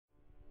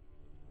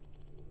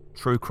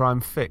True Crime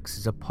Fix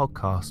is a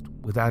podcast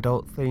with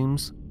adult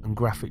themes and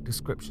graphic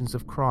descriptions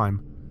of crime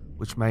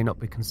which may not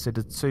be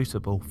considered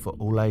suitable for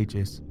all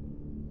ages.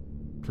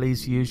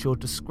 Please use your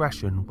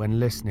discretion when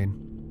listening.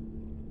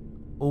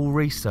 All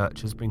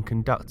research has been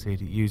conducted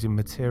using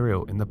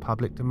material in the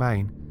public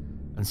domain,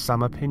 and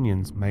some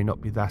opinions may not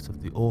be that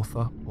of the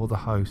author or the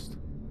host.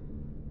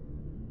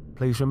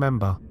 Please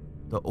remember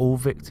that all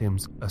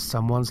victims are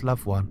someone's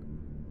loved one,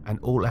 and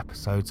all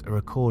episodes are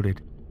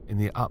recorded in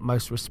the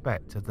utmost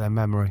respect of their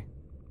memory.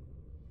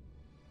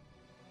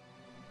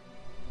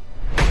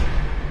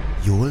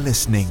 You're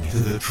listening to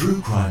the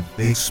True Crime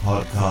Fix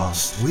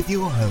podcast with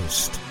your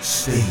host,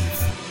 Steve.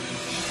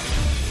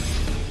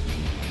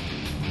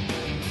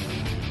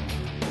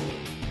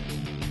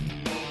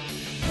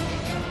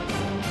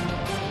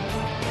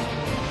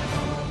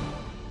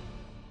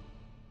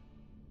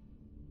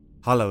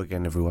 Hello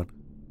again, everyone,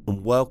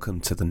 and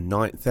welcome to the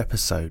 9th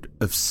episode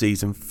of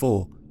Season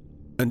 4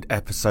 and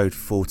Episode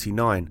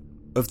 49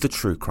 of the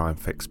True Crime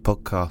Fix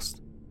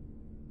podcast.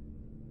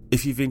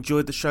 If you've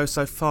enjoyed the show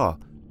so far,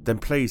 then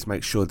please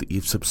make sure that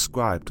you've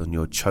subscribed on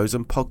your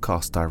chosen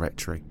podcast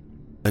directory,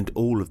 and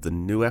all of the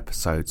new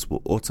episodes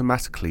will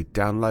automatically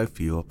download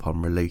for you upon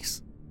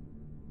release.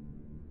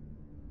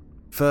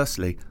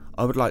 Firstly,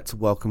 I would like to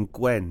welcome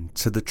Gwen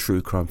to the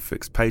True Crime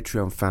Fix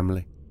Patreon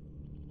family.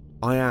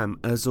 I am,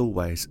 as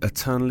always,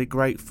 eternally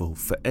grateful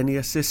for any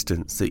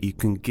assistance that you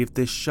can give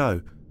this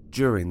show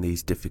during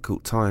these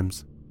difficult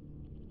times.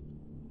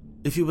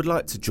 If you would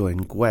like to join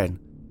Gwen,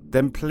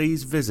 then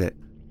please visit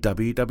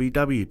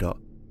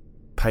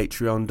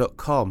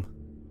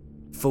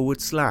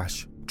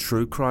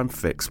www.patreon.com/True Crime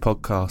Fix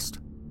podcast.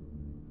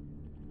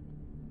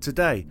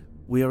 Today,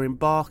 we are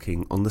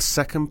embarking on the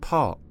second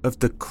part of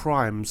the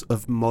Crimes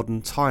of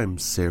Modern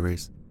Times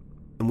series,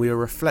 and we are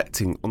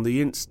reflecting on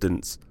the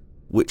incidents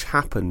which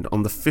happened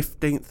on the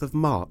 15th of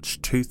March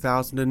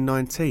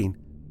 2019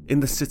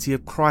 in the city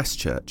of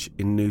Christchurch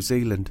in New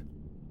Zealand.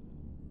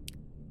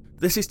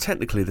 This is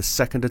technically the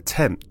second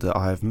attempt that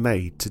I have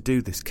made to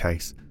do this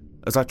case,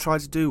 as I tried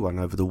to do one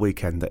over the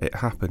weekend that it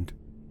happened.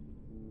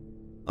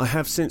 I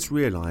have since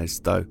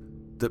realised, though,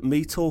 that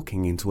me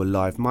talking into a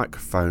live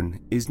microphone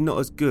is not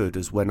as good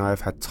as when I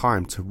have had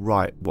time to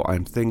write what I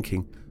am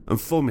thinking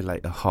and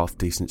formulate a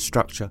half-decent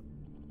structure.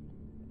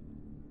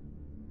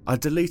 I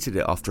deleted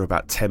it after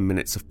about 10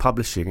 minutes of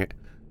publishing it,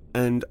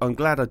 and I'm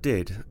glad I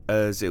did,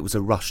 as it was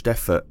a rushed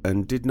effort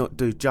and did not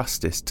do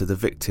justice to the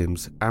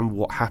victims and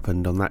what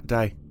happened on that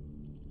day.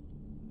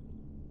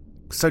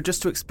 So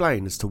just to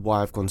explain as to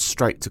why I've gone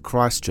straight to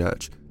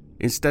Christchurch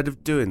instead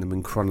of doing them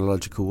in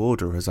chronological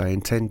order as I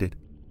intended.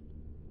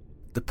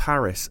 The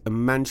Paris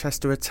and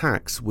Manchester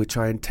attacks, which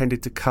I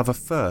intended to cover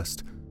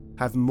first,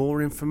 have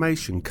more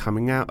information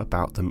coming out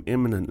about them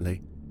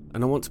imminently,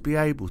 and I want to be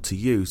able to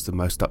use the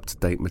most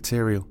up-to-date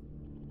material.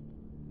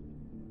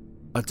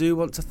 I do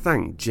want to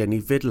thank Jenny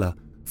Vidler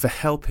for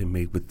helping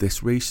me with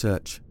this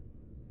research.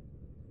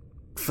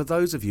 For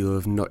those of you who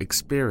have not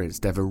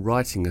experienced ever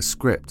writing a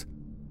script,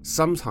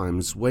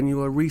 sometimes when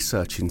you are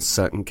researching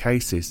certain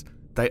cases,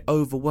 they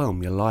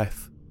overwhelm your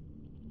life.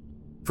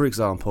 For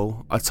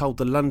example, I told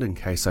the London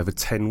case over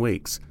 10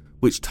 weeks,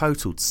 which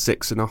totalled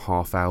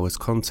 6.5 hours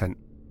content.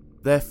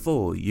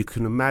 Therefore, you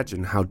can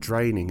imagine how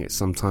draining it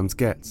sometimes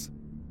gets.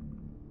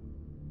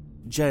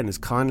 Jen has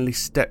kindly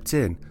stepped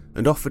in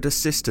and offered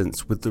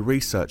assistance with the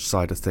research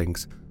side of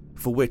things,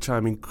 for which I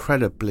am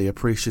incredibly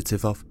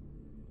appreciative of.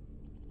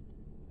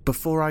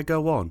 Before I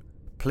go on,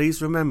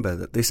 please remember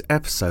that this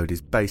episode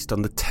is based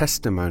on the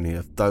testimony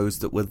of those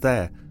that were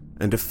there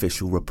and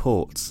official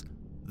reports.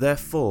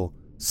 Therefore,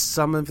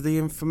 some of the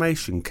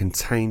information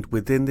contained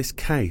within this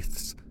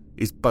case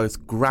is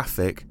both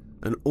graphic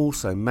and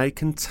also may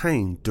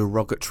contain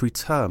derogatory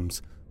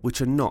terms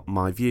which are not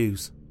my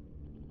views.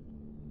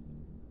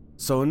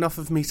 So enough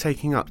of me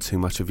taking up too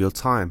much of your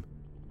time,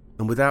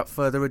 and without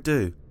further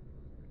ado,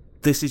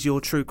 this is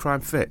your True Crime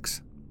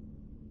Fix.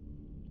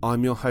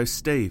 I'm your host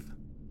Steve,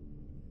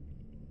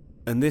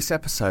 and this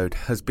episode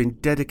has been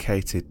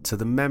dedicated to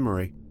the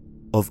memory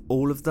of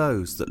all of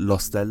those that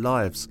lost their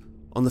lives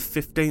on the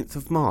 15th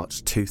of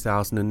March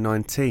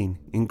 2019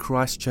 in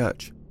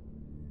Christchurch.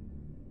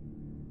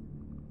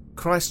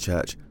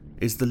 Christchurch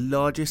is the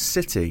largest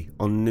city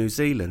on New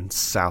Zealand's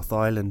South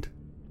Island.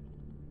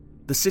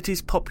 The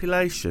city's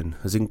population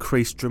has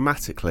increased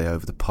dramatically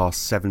over the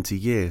past 70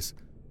 years,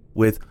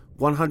 with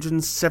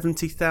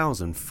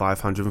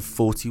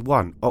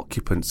 170,541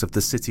 occupants of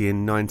the city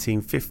in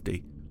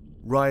 1950,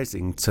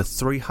 rising to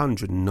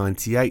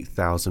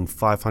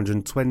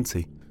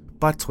 398,520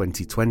 by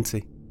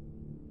 2020.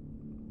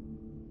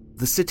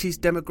 The city's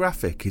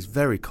demographic is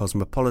very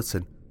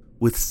cosmopolitan,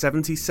 with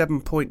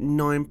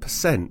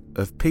 77.9%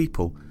 of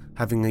people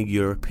having a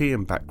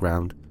European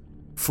background,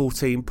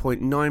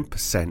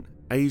 14.9%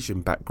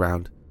 Asian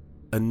background,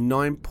 and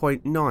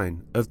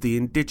 9.9% of the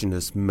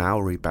indigenous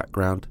Maori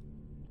background.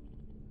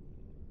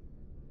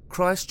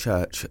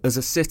 Christchurch as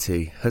a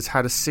city has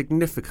had a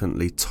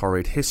significantly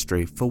torrid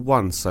history for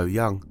one so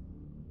young.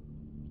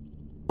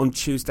 On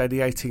Tuesday the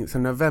 18th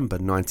of November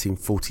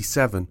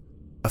 1947,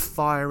 a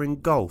fire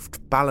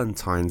engulfed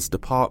Ballantyne's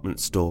department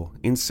store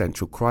in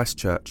central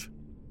Christchurch.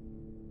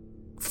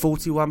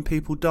 41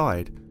 people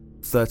died,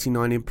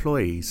 39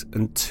 employees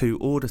and 2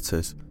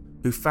 auditors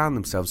who found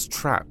themselves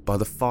trapped by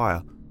the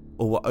fire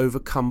or were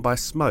overcome by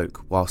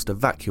smoke whilst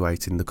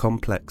evacuating the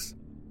complex.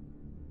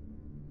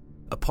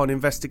 Upon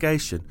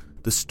investigation,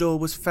 the store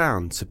was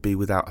found to be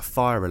without a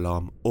fire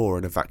alarm or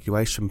an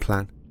evacuation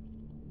plan.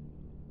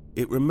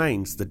 It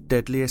remains the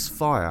deadliest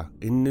fire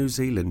in New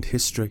Zealand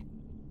history.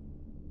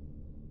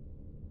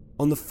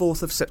 On the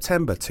 4th of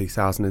September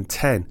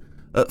 2010,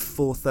 at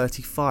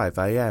 4:35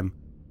 a.m,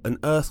 an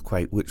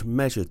earthquake which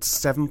measured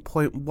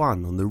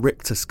 7.1 on the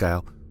Richter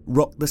scale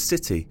rocked the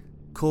city,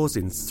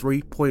 causing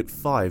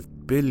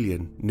 3.5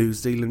 billion New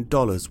Zealand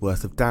dollars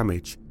worth of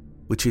damage,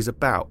 which is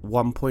about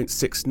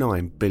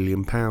 £1.69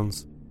 billion.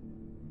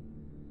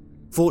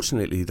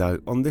 Fortunately though,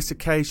 on this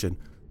occasion,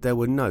 there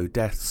were no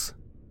deaths.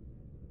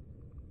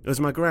 As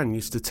my gran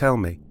used to tell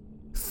me,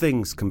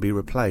 things can be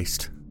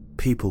replaced,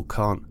 people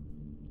can't.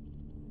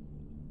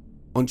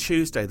 On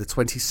Tuesday the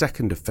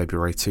 22nd of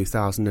February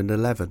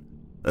 2011,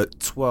 at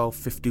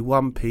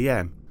 12:51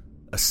 p.m,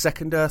 a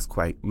second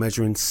earthquake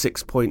measuring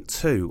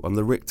 6.2 on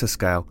the Richter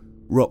scale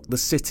rocked the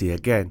city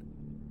again.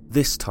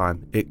 This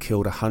time it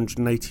killed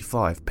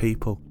 185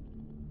 people.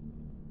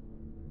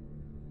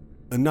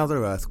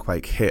 Another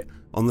earthquake hit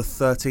on the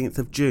 13th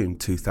of June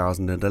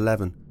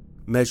 2011,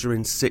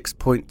 measuring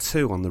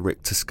 6.2 on the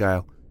Richter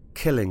scale,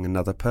 killing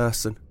another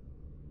person.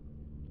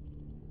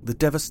 The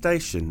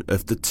devastation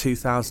of the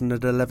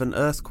 2011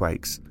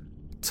 earthquakes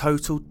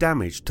totaled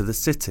damage to the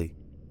city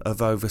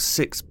of over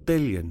 6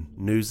 billion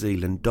New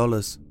Zealand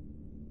dollars.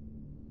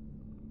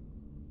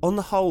 On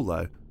the whole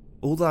though,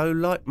 although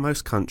like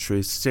most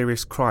countries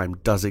serious crime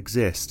does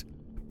exist,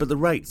 but the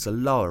rates are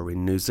lower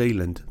in New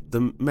Zealand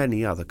than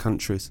many other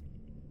countries.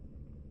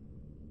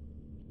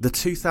 The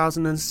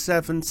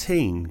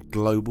 2017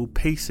 Global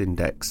Peace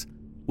Index,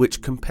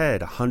 which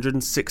compared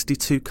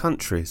 162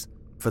 countries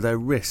for their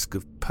risk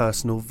of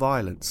personal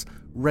violence,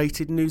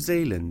 rated New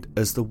Zealand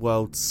as the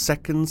world's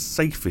second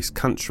safest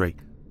country,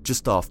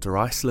 just after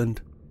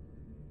Iceland.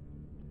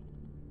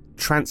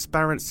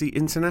 Transparency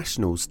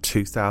International's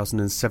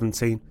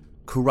 2017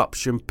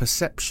 Corruption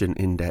Perception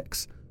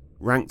Index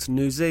ranked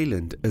New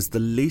Zealand as the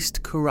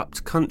least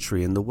corrupt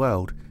country in the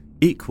world,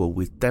 equal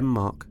with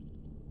Denmark.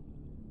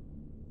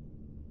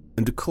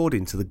 And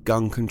according to the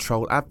gun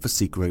control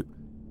advocacy group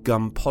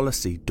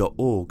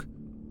gunpolicy.org,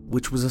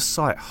 which was a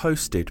site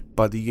hosted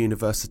by the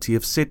University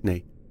of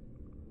Sydney,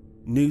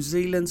 New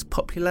Zealand's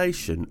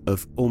population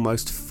of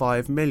almost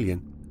 5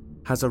 million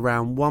has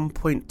around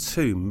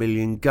 1.2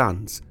 million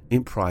guns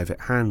in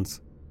private hands.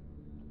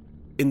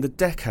 In the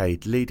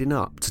decade leading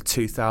up to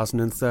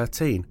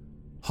 2013,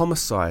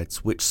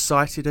 homicides which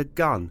cited a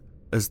gun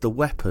as the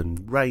weapon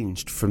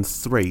ranged from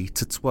 3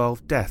 to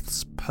 12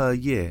 deaths per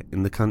year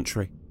in the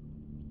country.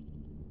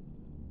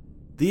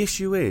 The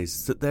issue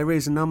is that there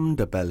is an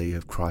underbelly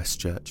of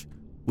Christchurch,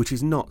 which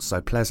is not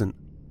so pleasant.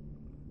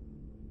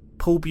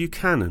 Paul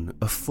Buchanan,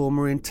 a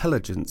former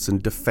intelligence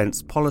and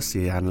defence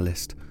policy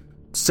analyst,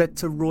 said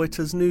to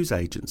Reuters news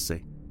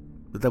agency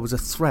that there was a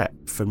threat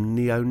from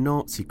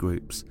neo-Nazi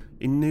groups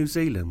in New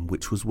Zealand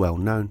which was well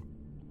known.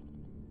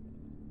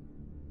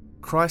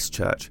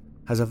 Christchurch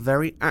has a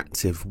very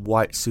active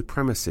white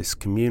supremacist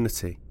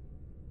community,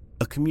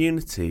 a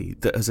community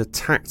that has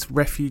attacked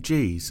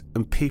refugees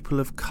and people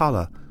of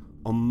colour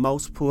on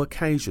multiple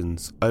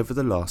occasions over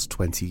the last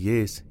 20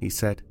 years, he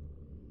said.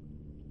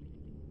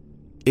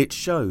 It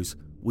shows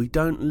we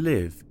don't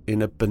live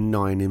in a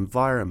benign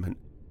environment.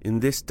 In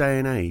this day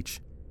and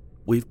age,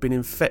 we've been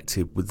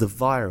infected with the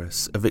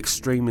virus of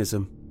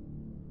extremism.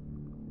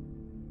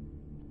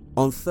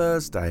 On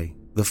Thursday,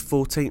 the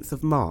 14th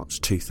of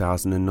March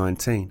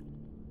 2019,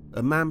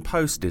 a man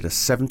posted a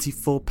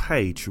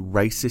 74-page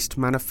racist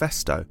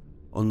manifesto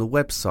on the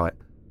website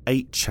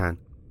 8chan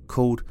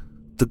called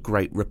The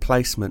Great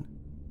Replacement,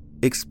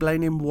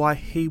 explaining why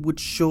he would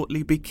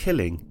shortly be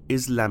killing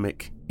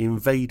Islamic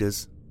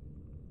invaders.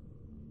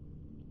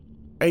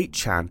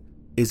 8chan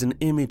is an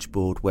image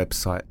board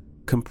website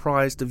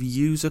comprised of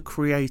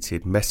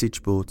user-created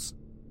message boards.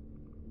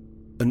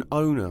 An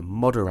owner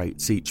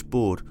moderates each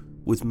board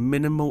with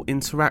minimal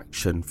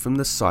interaction from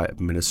the site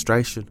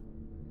administration.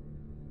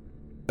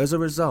 As a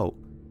result,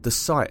 the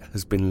site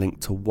has been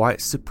linked to white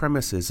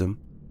supremacism,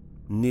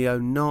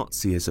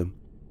 neo-Nazism,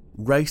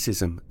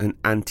 racism and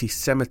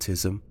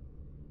anti-Semitism,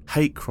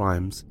 hate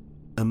crimes,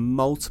 and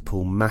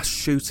multiple mass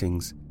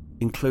shootings,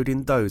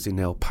 including those in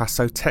El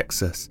Paso,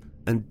 Texas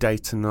and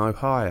Dayton,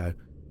 Ohio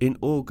in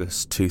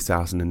August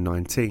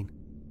 2019.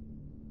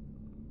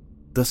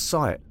 The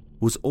site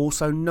was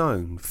also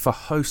known for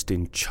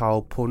hosting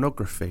child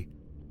pornography,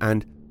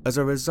 and as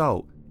a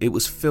result it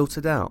was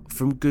filtered out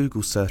from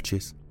Google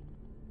searches.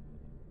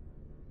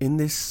 In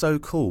this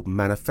so-called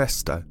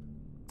manifesto,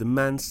 the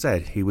man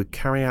said he would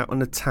carry out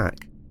an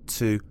attack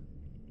to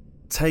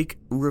take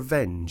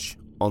revenge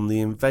on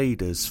the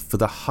invaders for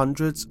the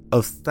hundreds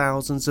of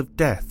thousands of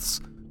deaths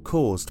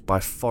caused by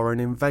foreign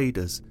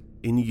invaders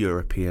in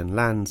European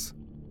lands.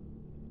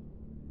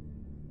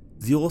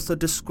 The author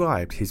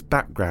described his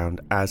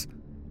background as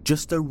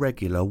just a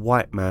regular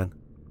white man.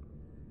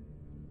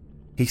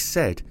 He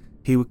said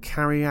he would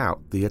carry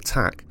out the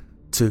attack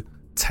to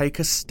take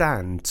a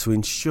stand to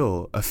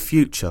ensure a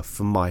future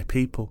for my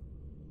people.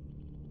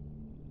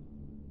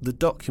 The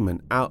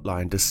document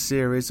outlined a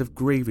series of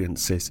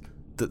grievances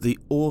that the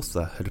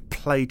author had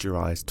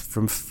plagiarised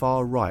from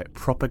far-right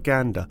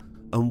propaganda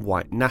and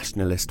white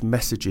nationalist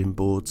messaging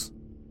boards.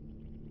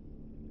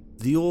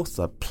 The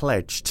author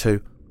pledged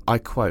to, I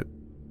quote,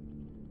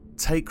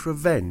 "take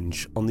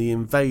revenge on the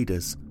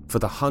invaders for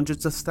the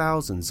hundreds of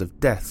thousands of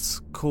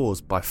deaths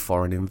caused by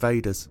foreign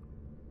invaders."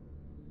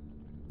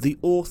 The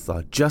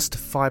author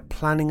justified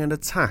planning an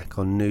attack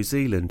on New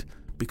Zealand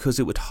because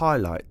it would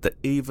highlight that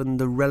even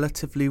the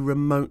relatively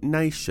remote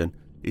nation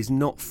is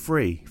not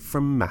free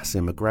from mass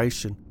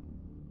immigration.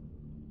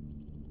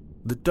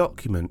 The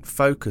document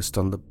focused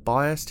on the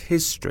biased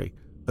history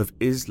of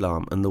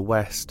Islam and the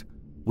West,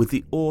 with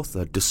the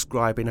author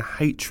describing a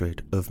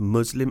hatred of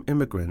Muslim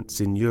immigrants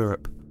in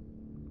Europe.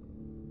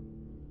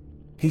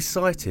 He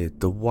cited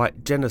the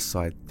white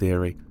genocide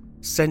theory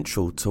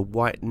central to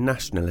white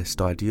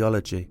nationalist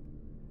ideology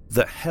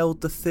that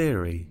held the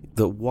theory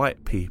that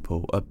white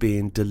people are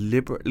being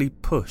deliberately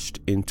pushed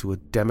into a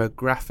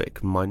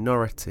demographic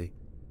minority,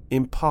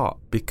 in part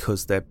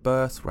because their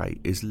birth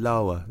rate is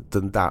lower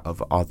than that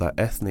of other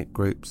ethnic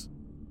groups.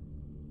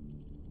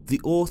 The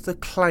author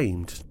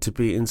claimed to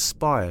be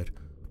inspired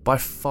by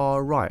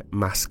far-right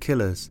mass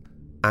killers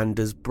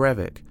Anders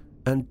Breivik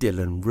and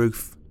Dylan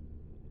Roof.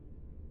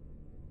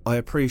 I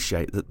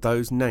appreciate that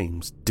those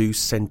names do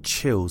send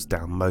chills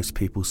down most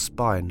people's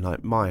spine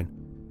like mine,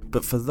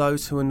 but for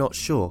those who are not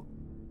sure,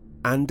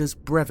 Anders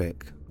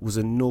Breivik was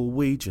a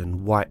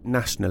Norwegian white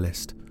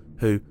nationalist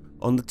who,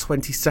 on the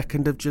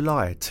 22nd of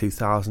July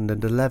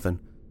 2011,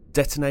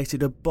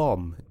 detonated a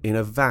bomb in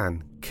a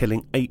van,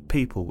 killing 8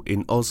 people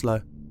in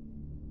Oslo.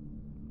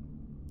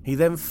 He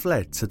then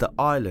fled to the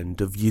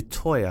island of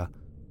Utøya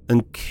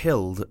and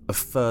killed a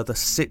further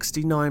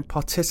 69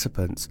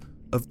 participants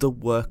of the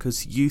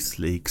Workers' Youth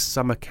League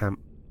summer camp.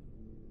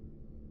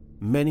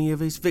 Many of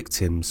his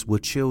victims were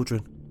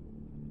children.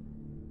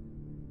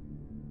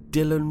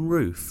 Dylan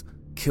Roof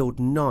killed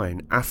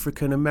 9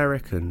 African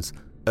Americans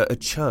at a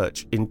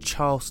church in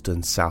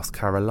Charleston, South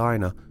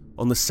Carolina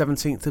on the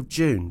 17th of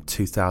June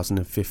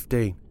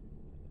 2015,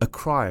 a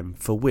crime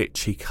for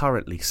which he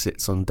currently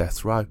sits on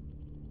death row.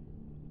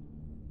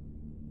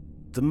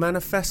 The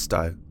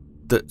manifesto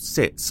that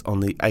sits on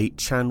the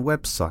 8chan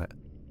website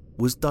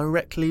was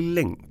directly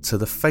linked to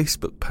the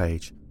Facebook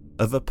page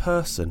of a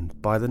person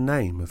by the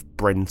name of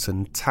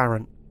Brenton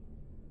Tarrant.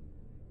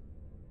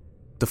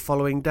 The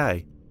following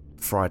day,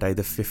 Friday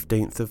the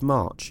 15th of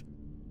March,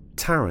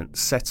 Tarrant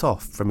set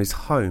off from his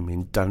home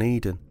in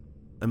Dunedin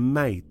and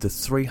made the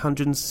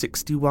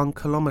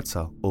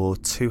 361-kilometre or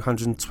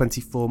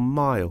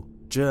 224-mile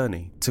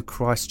journey to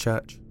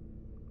Christchurch.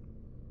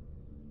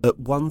 At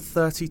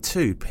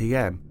 1:32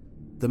 p.m,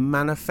 the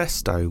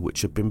manifesto,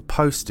 which had been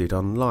posted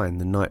online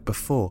the night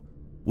before,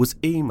 was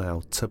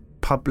emailed to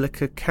public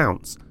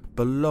accounts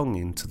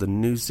belonging to the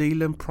New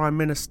Zealand Prime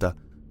Minister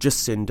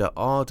Jacinda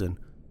Ardern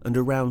and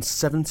around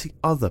 70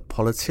 other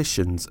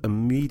politicians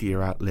and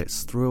media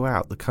outlets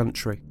throughout the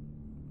country.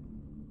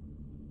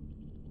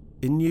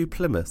 In New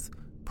Plymouth,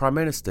 Prime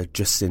Minister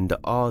Jacinda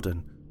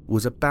Ardern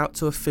was about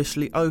to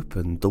officially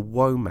open the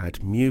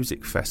WOMAD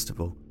Music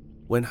Festival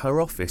when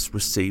her office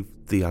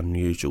received the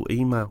unusual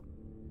email.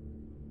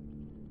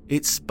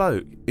 It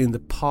spoke in the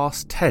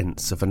past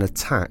tense of an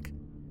attack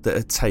that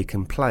had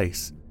taken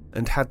place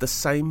and had the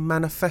same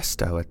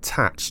manifesto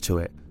attached to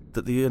it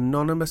that the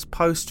anonymous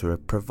poster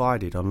had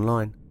provided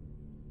online.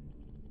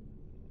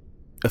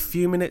 A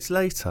few minutes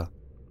later,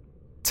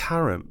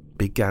 Tarrant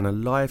began a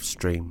live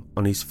stream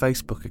on his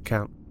Facebook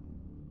account.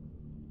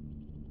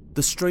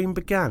 The stream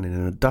began in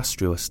an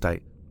industrial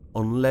estate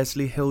on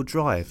Leslie Hill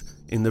Drive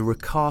in the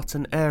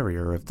Riccarton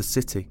area of the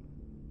city.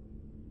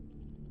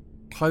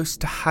 Close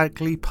to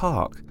Hagley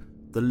Park,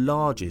 the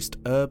largest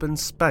urban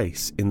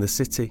space in the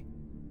city.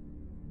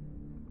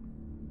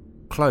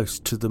 Close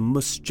to the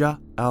Masjid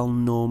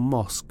Al-Noor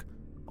Mosque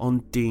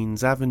on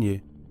Deans Avenue,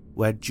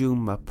 where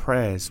Jummah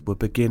prayers were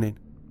beginning.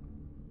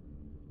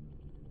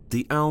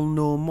 The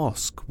Al-Noor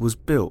Mosque was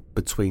built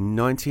between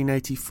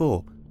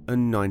 1984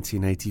 and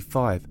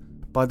 1985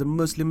 by the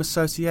Muslim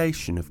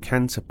Association of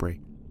Canterbury,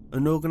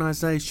 an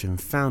organisation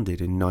founded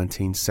in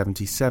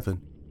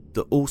 1977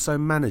 that also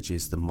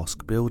manages the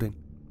mosque building.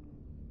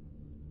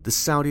 The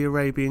Saudi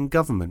Arabian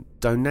government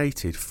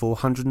donated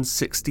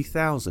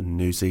 460,000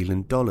 New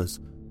Zealand dollars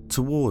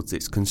towards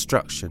its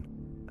construction,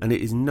 and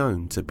it is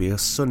known to be a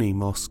Sunni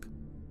mosque.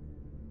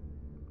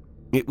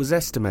 It was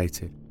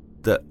estimated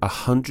that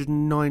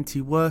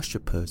 190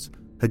 worshippers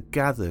had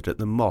gathered at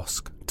the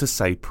mosque to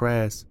say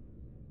prayers.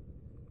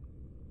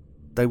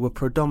 They were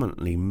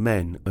predominantly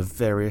men of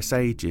various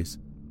ages,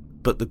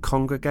 but the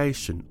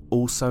congregation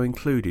also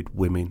included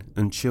women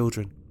and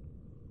children.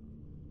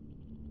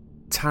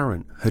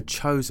 Tarrant had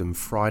chosen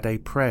Friday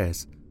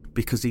prayers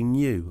because he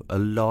knew a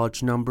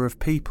large number of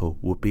people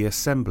would be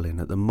assembling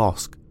at the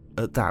mosque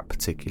at that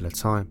particular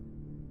time.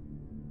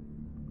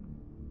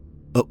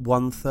 At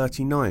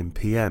 1:39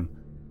 p.m,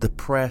 the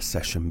prayer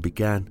session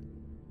began.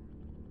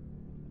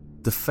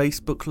 The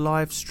Facebook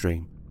live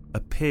stream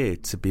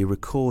appeared to be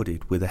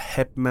recorded with a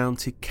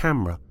head-mounted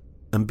camera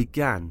and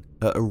began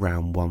at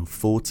around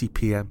 1:40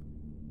 p.m.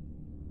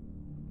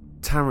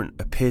 Tarrant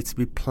appeared to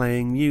be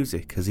playing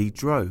music as he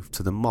drove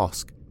to the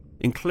mosque,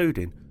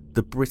 including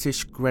the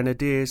British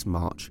Grenadiers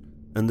March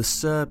and the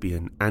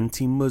Serbian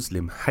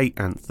anti-Muslim hate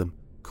anthem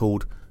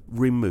called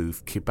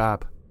Remove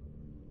Kebab.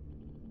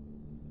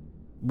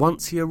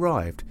 Once he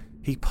arrived,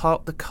 he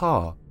parked the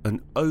car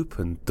and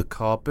opened the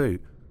car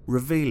boot,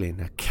 revealing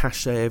a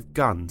cache of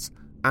guns,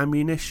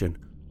 ammunition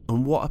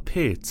and what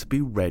appeared to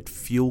be red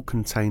fuel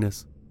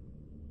containers.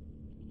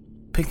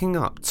 Picking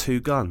up 2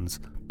 guns,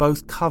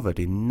 both covered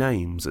in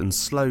names and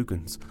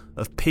slogans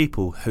of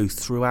people who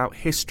throughout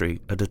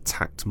history had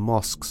attacked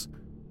mosques,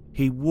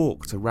 he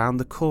walked around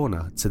the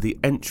corner to the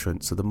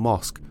entrance of the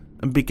mosque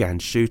and began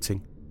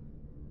shooting.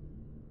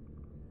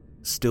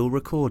 Still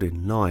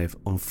recording live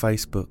on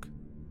Facebook.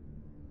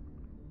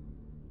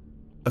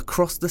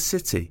 Across the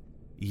city,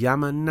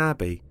 Yaman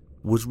Nabi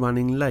was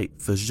running late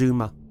for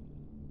Juma.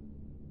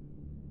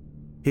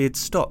 He had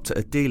stopped at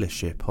a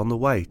dealership on the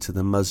way to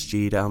the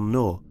Masjid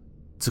al-Nur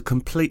to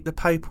complete the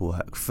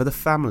paperwork for the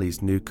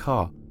family's new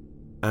car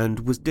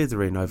and was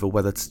dithering over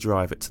whether to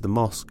drive it to the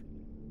mosque.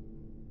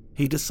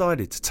 He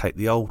decided to take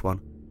the old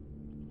one.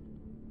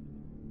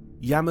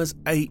 Yama's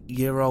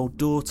 8-year-old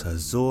daughter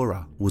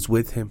Zora was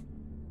with him.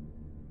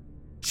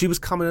 She was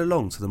coming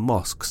along to the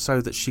mosque so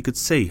that she could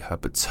see her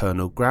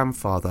paternal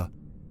grandfather,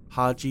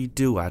 Haji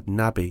Duad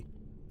Nabi,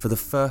 for the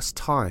first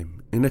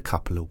time in a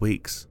couple of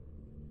weeks.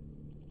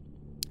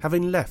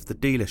 Having left the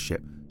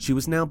dealership, she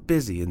was now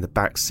busy in the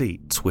back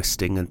seat,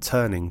 twisting and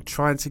turning,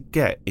 trying to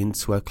get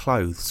into her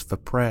clothes for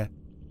prayer.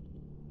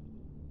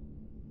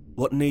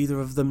 What neither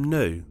of them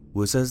knew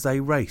was as they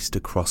raced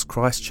across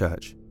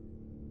Christchurch,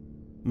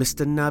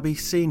 Mr. Nabi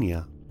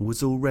Sr.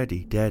 was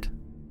already dead.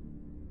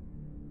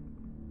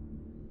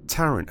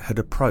 Tarrant had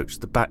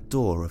approached the back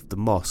door of the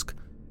mosque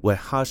where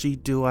Haji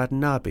Duad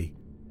Nabi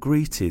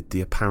greeted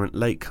the apparent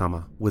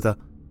latecomer with a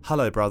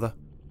 "Hello, brother."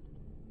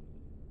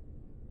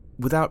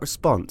 Without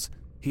response,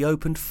 he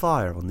opened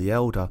fire on the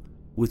elder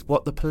with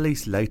what the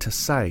police later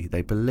say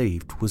they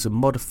believed was a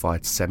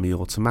modified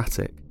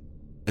semi-automatic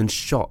and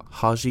shot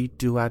Haji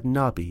Duad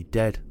Nabi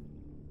dead.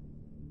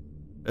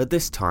 At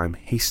this time,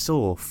 he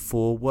saw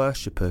 4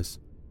 worshippers,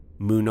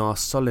 Munar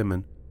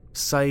Soliman,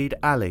 Saeed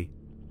Ali,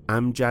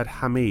 Amjad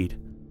Hamid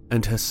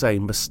and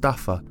Hussein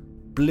Mustafa,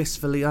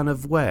 blissfully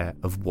unaware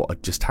of what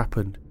had just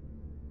happened.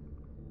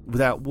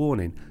 Without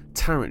warning,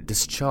 Tarrant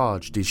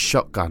discharged his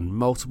shotgun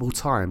multiple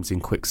times in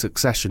quick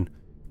succession,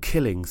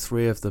 killing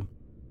 3 of them.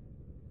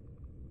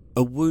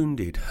 A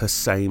wounded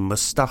Hussein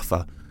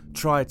Mustafa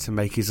tried to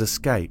make his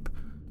escape,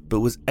 but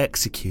was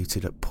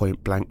executed at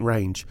point-blank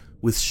range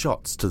with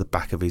shots to the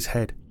back of his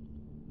head.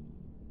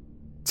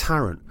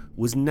 Tarrant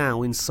was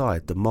now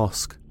inside the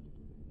mosque.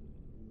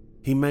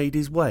 He made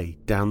his way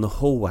down the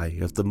hallway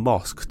of the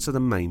mosque to the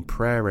main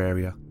prayer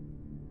area.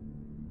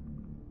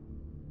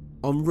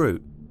 En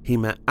route, he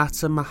met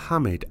Atta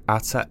Muhammad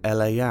Atta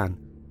El-Ayan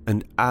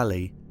and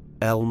Ali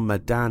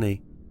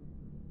El-Madani.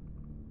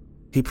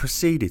 He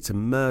proceeded to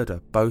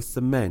murder both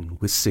the men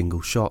with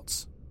single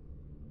shots.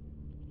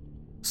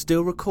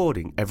 Still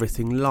recording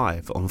everything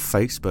live on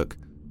Facebook,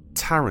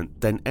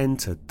 Tarrant then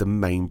entered the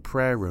main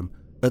prayer room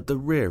at the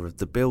rear of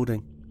the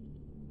building.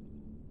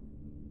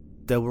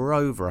 There were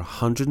over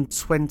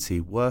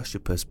 120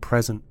 worshippers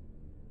present.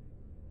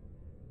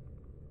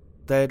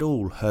 They had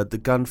all heard the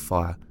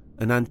gunfire,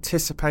 and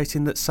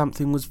anticipating that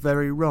something was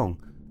very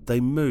wrong, they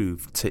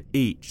moved to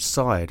each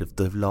side of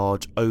the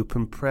large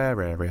open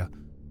prayer area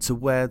to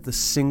where the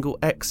single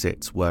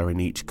exits were in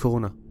each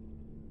corner.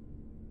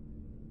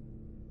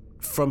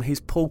 From his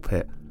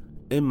pulpit,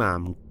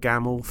 Imam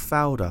Gamal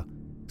Fowler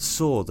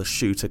saw the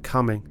shooter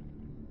coming.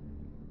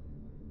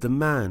 The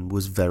man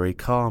was very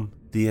calm,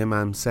 the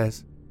Imam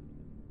says.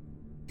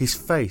 His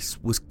face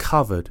was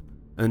covered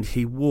and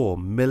he wore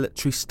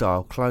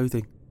military-style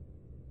clothing.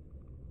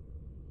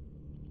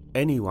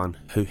 Anyone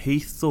who he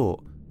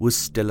thought was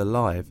still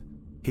alive,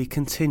 he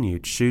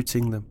continued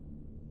shooting them.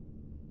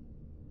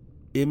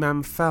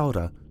 Imam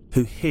Fowler,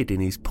 who hid in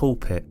his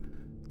pulpit,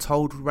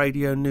 told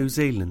Radio New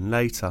Zealand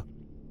later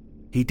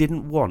he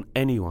didn't want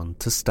anyone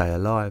to stay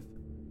alive.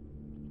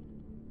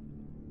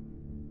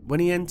 When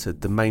he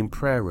entered the main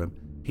prayer room,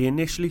 he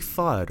initially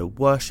fired at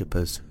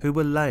worshippers who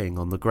were laying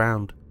on the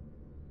ground.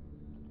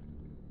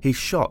 He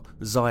shot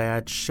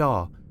Zayad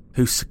Shah,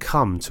 who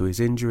succumbed to his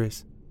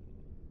injuries.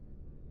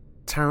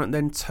 Tarrant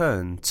then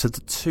turned to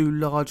the 2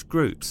 large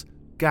groups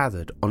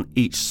gathered on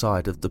each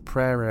side of the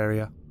prayer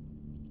area.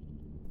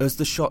 As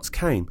the shots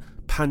came,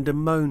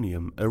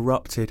 pandemonium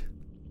erupted.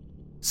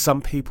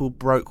 Some people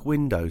broke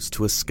windows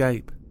to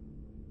escape.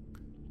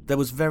 There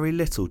was very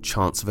little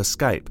chance of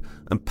escape,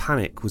 and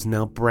panic was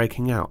now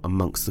breaking out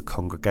amongst the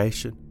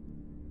congregation.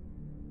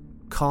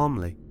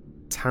 Calmly,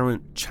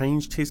 Tarrant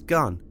changed his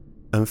gun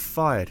and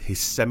fired his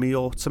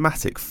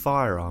semi-automatic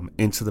firearm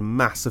into the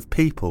mass of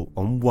people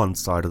on one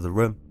side of the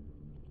room.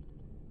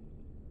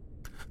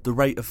 The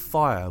rate of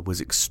fire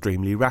was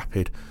extremely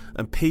rapid,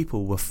 and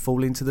people were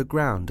falling to the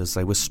ground as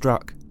they were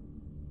struck.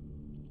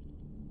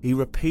 He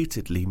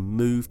repeatedly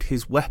moved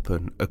his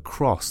weapon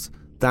across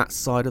that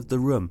side of the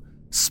room,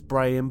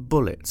 spraying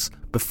bullets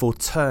before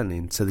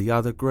turning to the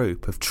other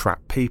group of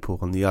trapped people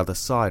on the other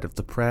side of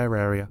the prayer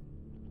area.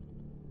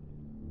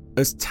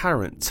 As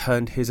Tarrant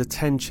turned his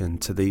attention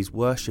to these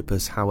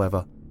worshippers,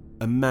 however,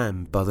 a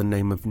man by the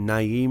name of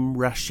Naeem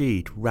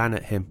Rashid ran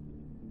at him.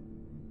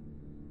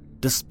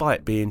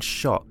 Despite being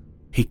shot,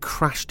 he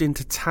crashed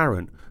into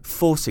Tarrant,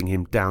 forcing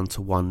him down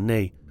to one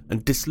knee,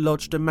 and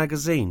dislodged a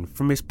magazine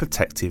from his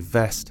protective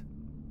vest.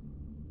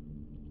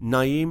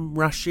 Naeem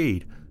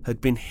Rashid had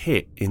been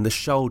hit in the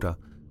shoulder,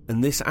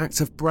 and this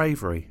act of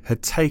bravery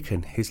had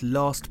taken his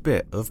last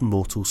bit of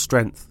mortal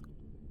strength.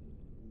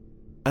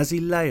 As he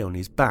lay on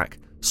his back,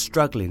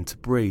 struggling to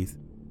breathe,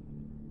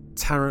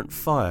 Tarrant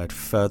fired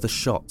further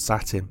shots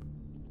at him.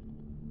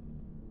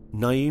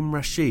 Naeem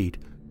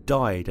Rashid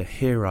died a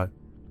hero,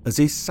 as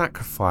his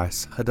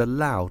sacrifice had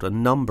allowed a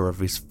number of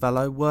his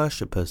fellow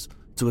worshippers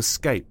to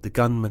escape the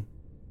gunman.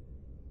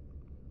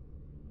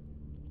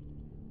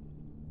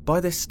 By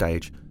this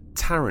stage,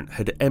 Tarrant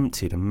had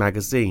emptied a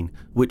magazine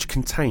which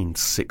contained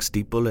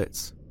 60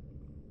 bullets.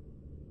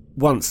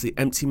 Once the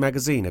empty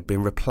magazine had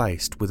been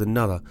replaced with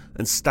another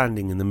and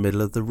standing in the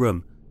middle of the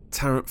room,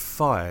 Tarrant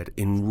fired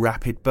in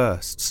rapid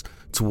bursts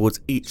towards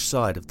each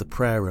side of the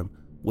prayer room,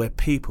 where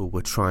people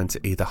were trying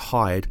to either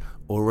hide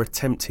or were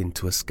attempting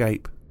to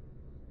escape.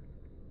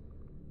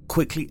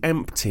 Quickly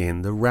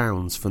emptying the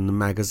rounds from the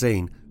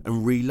magazine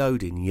and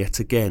reloading yet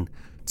again,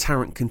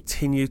 Tarrant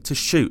continued to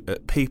shoot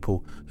at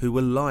people who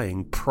were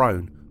lying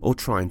prone or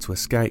trying to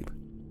escape.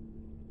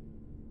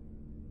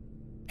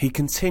 He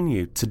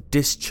continued to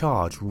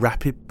discharge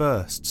rapid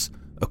bursts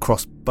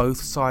across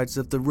both sides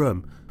of the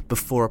room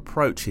before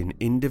approaching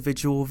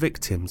individual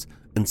victims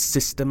and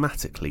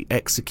systematically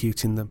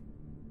executing them.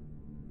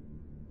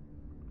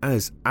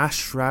 As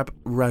Ashrab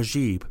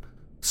Rajib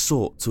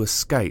sought to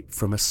escape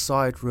from a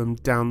side room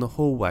down the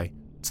hallway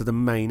to the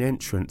main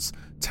entrance,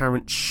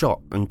 Tarrant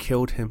shot and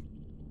killed him.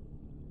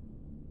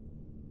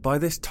 By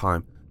this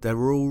time, there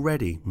were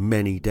already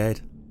many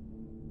dead.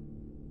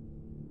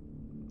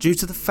 Due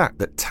to the fact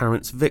that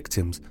Tarrant's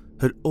victims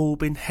had all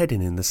been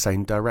heading in the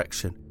same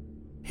direction,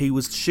 he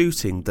was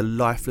shooting the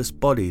lifeless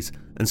bodies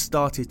and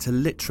started to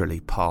literally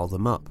pile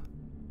them up.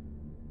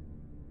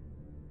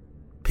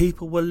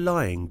 People were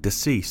lying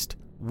deceased,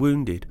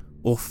 wounded,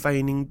 or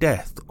feigning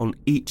death on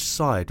each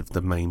side of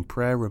the main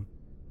prayer room.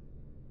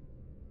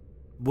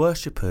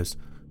 Worshippers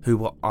who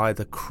were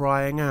either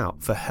crying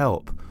out for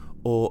help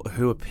or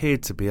who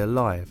appeared to be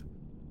alive,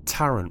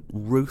 Tarrant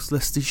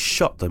ruthlessly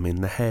shot them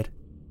in the head.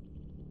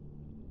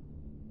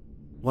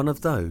 One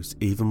of those,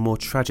 even more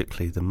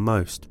tragically than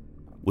most,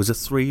 was a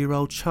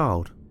 3-year-old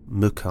child,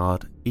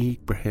 Muqad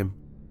Ibrahim.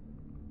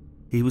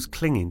 He was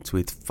clinging to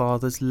his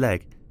father's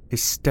leg,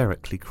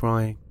 hysterically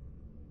crying.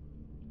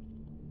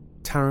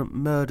 Tarrant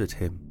murdered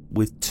him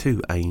with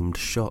 2 aimed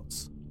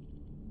shots.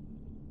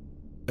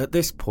 At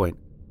this point,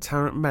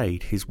 Tarrant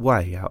made his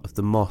way out of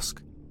the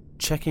mosque,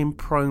 checking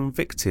prone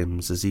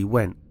victims as he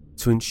went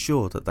to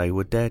ensure that they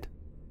were dead.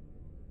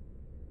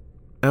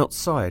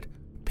 Outside,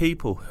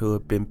 people who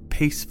had been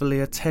peacefully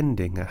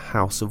attending a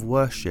house of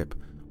worship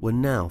were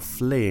now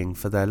fleeing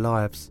for their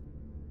lives.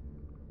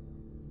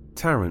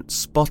 Tarrant,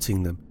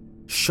 spotting them,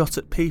 shot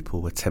at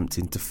people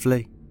attempting to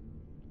flee.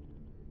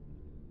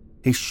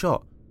 He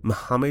shot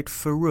Mohammed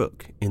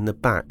Farouk in the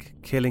back,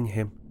 killing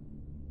him.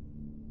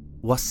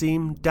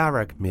 Wasim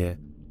Daragmir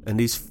and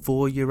his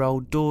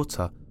 4-year-old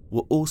daughter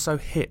were also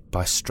hit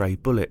by stray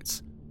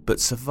bullets,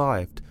 but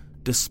survived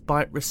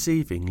despite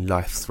receiving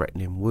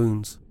life-threatening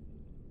wounds.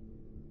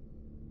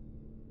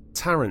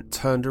 Tarrant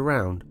turned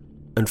around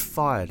and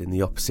fired in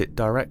the opposite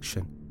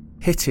direction,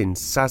 hitting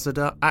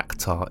Sazada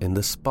Akhtar in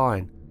the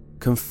spine,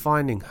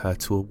 confining her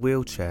to a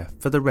wheelchair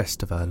for the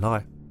rest of her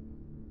life.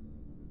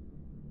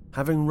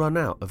 Having run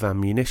out of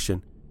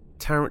ammunition,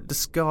 Tarrant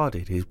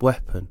discarded his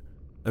weapon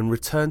and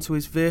returned to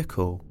his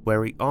vehicle,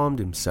 where he armed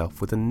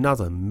himself with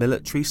another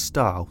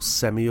military-style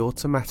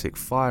semi-automatic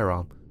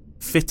firearm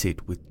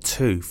fitted with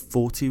 2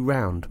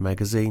 40-round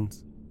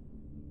magazines.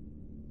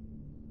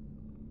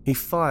 He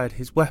fired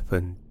his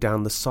weapon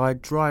down the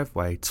side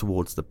driveway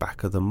towards the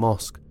back of the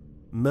mosque,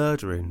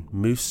 murdering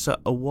Musa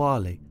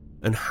Awali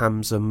and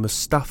Hamza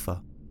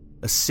Mustafa,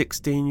 a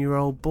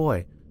 16-year-old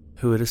boy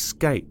who had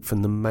escaped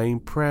from the main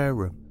prayer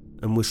room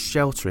and was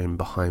sheltering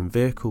behind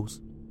vehicles.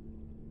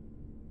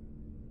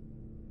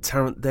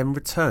 Tarrant then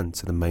returned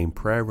to the main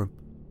prayer room.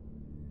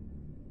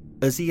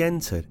 As he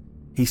entered,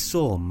 he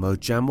saw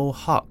Mojammel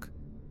Haq,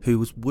 who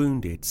was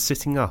wounded,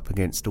 sitting up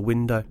against a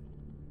window.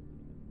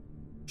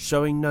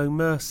 Showing no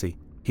mercy,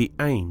 he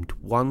aimed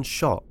 1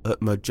 shot at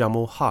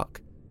Mojammel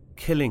Haq,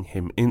 killing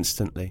him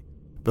instantly,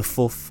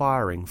 before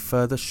firing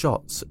further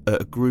shots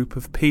at a group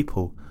of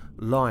people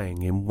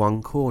lying in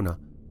one corner,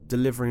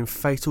 delivering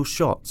fatal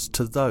shots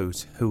to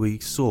those who he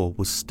saw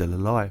was still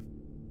alive.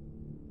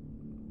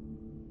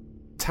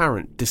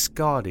 Tarrant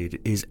discarded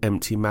his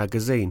empty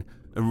magazine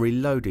and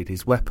reloaded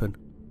his weapon.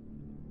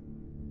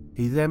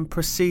 He then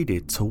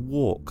proceeded to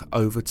walk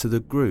over to the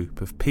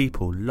group of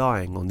people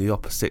lying on the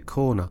opposite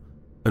corner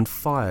and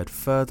fired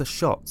further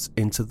shots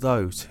into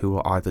those who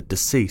were either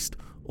deceased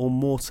or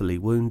mortally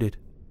wounded.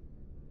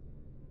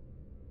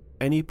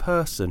 Any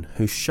person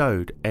who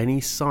showed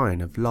any sign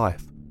of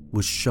life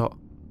was shot.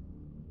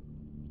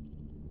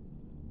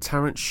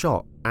 Tarrant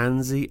shot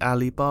Anzi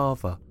Ali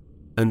Bava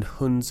and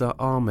Hunza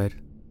Ahmed.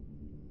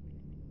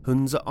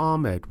 Hunza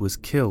Ahmed was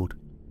killed.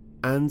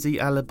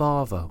 Anzi Ali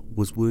Bava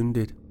was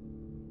wounded.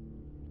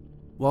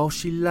 While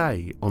she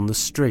lay on the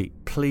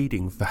street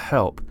pleading for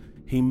help,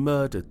 he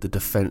murdered the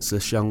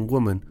defenceless young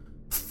woman,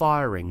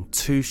 firing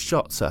 2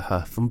 shots at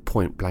her from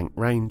point-blank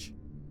range.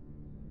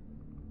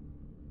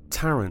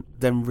 Tarrant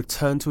then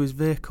returned to his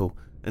vehicle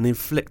and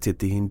inflicted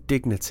the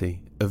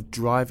indignity of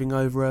driving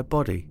over her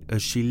body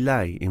as she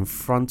lay in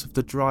front of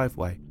the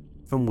driveway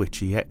from which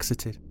he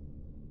exited.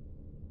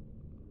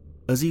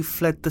 As he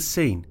fled the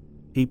scene,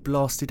 he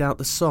blasted out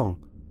the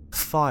song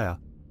Fire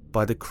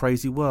by the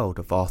Crazy World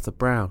of Arthur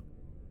Brown,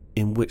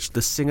 in which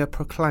the singer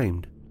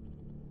proclaimed,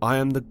 "I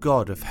am the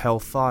god of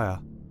hellfire,"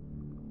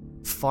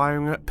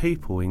 firing at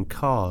people in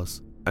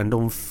cars and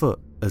on foot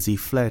as he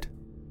fled.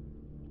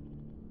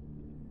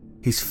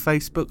 His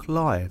Facebook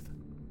Live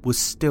was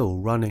still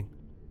running.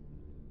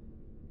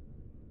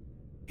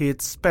 He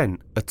had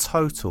spent a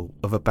total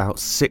of about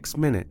 6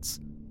 minutes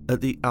at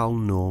the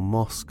Al-Noor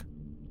Mosque.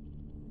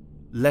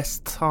 Less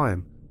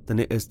time than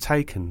it has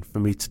taken for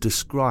me to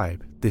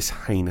describe this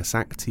heinous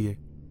act to you.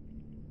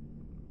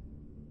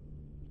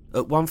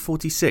 At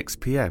 1:46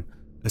 p.m,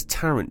 as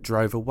Tarrant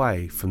drove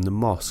away from the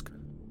mosque,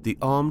 the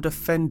Armed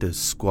Offenders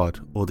Squad,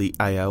 or the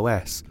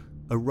AOS,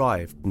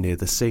 arrived near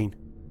the scene.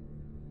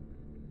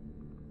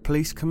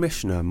 Police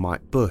Commissioner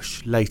Mike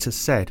Bush later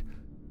said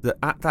that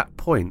at that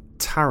point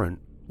Tarrant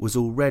was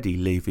already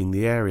leaving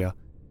the area,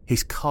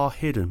 his car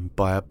hidden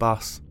by a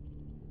bus.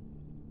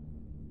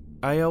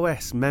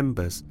 AOS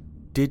members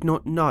did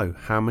not know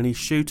how many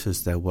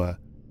shooters there were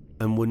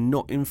and were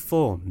not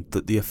informed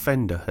that the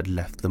offender had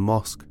left the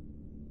mosque.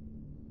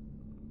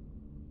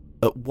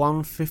 At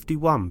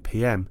 1:51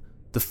 p.m,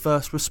 the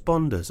first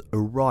responders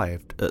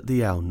arrived at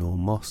the Al-Noor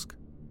Mosque.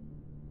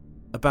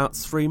 About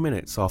 3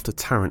 minutes after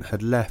Tarrant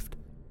had left,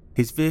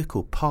 his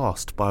vehicle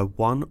passed by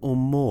 1 or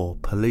more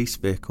police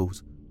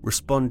vehicles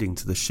responding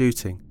to the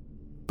shooting,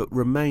 but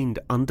remained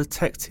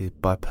undetected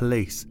by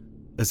police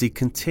as he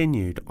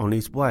continued on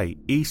his way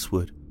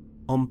eastward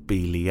on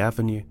Beeley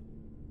Avenue.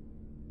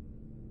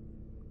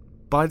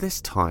 By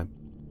this time,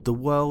 the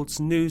world's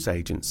news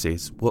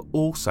agencies were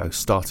also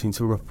starting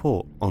to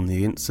report on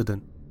the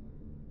incident.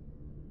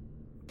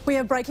 We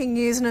have breaking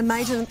news and a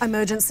major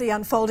emergency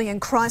unfolding in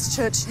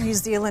Christchurch, New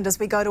Zealand as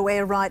we go to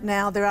air right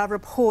now. There are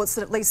reports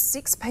that at least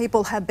 6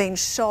 people have been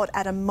shot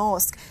at a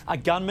mosque. A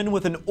gunman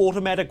with an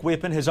automatic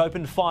weapon has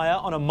opened fire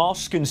on a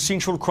mosque in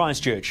central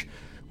Christchurch.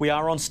 We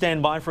are on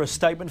standby for a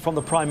statement from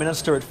the Prime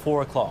Minister at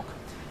 4 o'clock.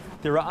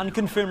 There are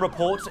unconfirmed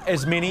reports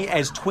as many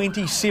as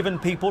 27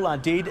 people are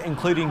dead,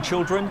 including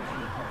children.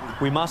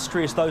 We must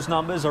stress those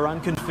numbers are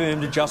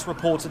unconfirmed, just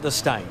reports at this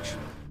stage.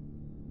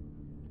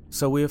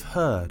 So we have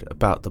heard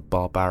about the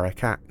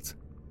barbaric act.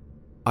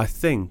 I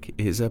think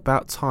it is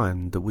about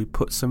time that we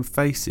put some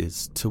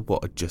faces to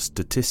what are just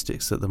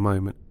statistics at the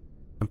moment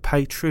and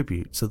pay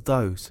tribute to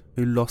those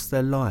who lost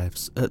their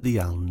lives at the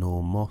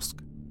Al-Noor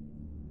Mosque.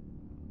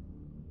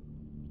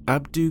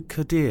 Abdul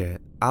Qadir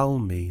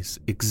Almi's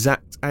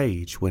exact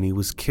age when he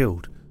was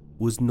killed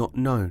was not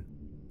known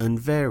and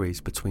varies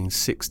between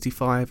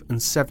 65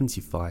 and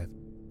 75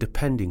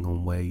 depending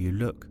on where you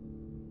look.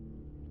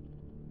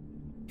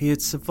 He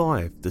had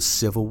survived the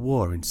civil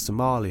war in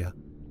Somalia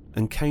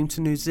and came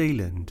to New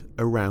Zealand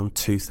around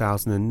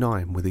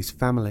 2009 with his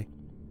family.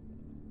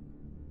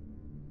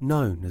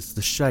 Known as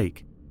the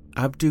Sheikh,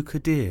 Abdul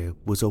Qadir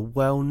was a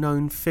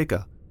well-known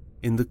figure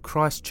in the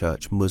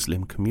Christchurch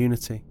Muslim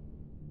community.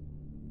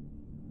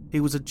 He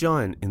was a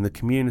giant in the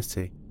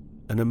community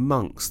and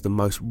amongst the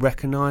most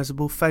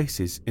recognisable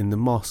faces in the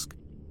mosque,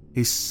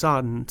 his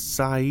son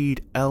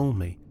Saeed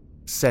Elmi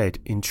said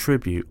in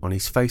tribute on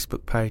his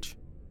Facebook page.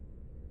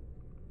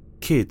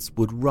 Kids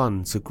would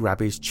run to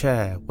grab his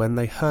chair when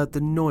they heard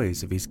the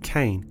noise of his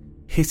cane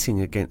hitting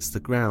against the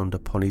ground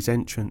upon his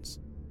entrance.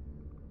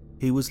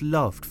 He was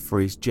loved for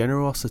his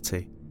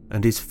generosity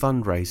and his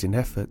fundraising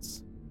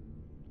efforts.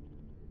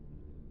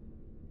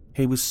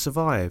 He was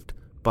survived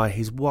by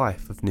his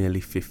wife of nearly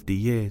 50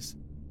 years,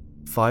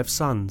 5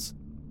 sons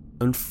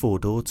and 4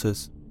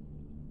 daughters.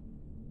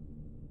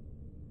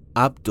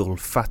 Abdul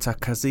Fattah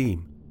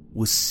Kazim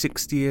was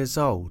 60 years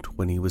old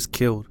when he was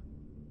killed.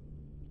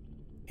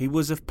 He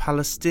was of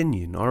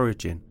Palestinian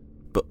origin,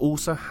 but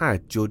also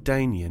had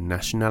Jordanian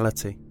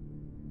nationality.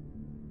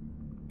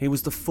 He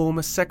was the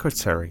former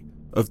secretary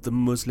of the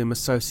Muslim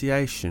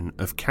Association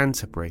of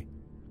Canterbury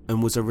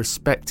and was a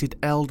respected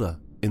elder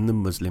in the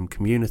Muslim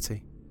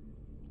community.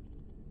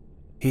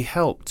 He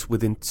helped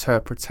with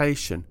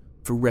interpretation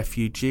for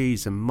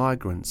refugees and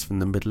migrants from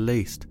the Middle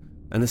East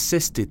and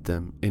assisted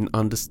them in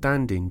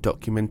understanding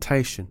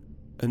documentation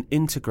and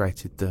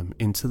integrated them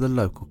into the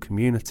local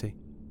community.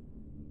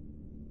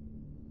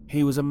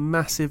 He was a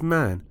massive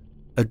man,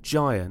 a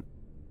giant.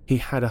 He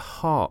had a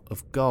heart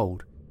of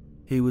gold.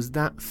 He was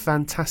that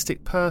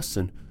fantastic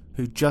person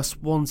who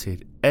just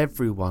wanted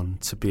everyone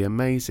to be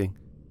amazing.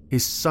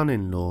 His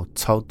son-in-law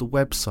told the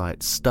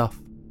website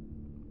Stuff.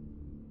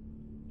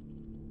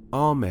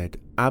 Ahmed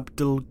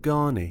Abdul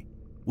Ghani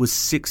was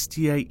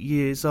 68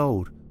 years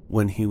old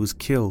when he was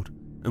killed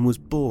and was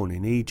born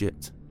in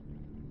Egypt.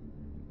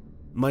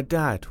 My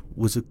dad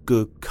was a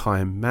good,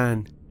 kind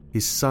man,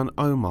 his son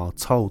Omar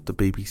told the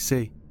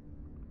BBC.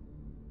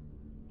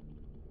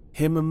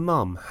 Him and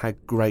Mum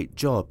had great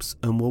jobs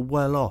and were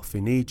well off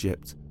in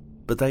Egypt,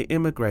 but they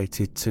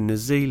immigrated to New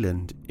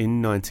Zealand in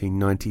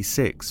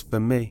 1996 for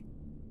me,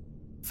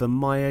 for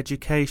my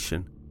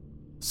education,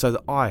 so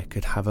that I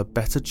could have a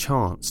better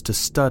chance to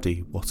study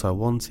what I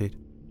wanted.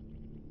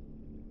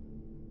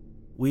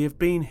 We have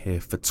been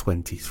here for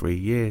 23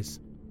 years.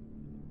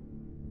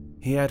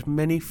 He had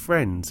many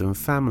friends and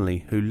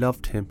family who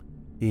loved him,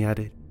 he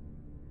added.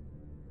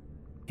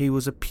 He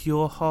was a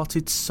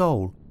pure-hearted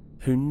soul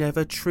who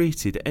never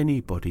treated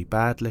anybody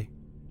badly.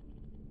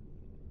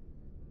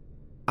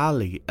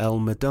 Ali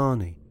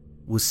El-Madani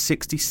was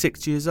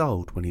 66 years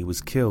old when he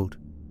was killed,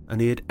 and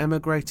he had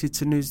emigrated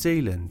to New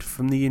Zealand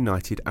from the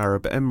United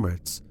Arab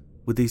Emirates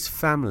with his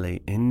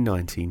family in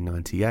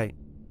 1998.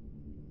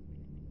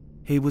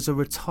 He was a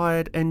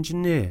retired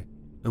engineer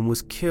and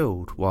was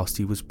killed whilst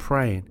he was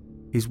praying,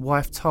 his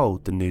wife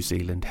told the New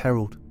Zealand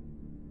Herald.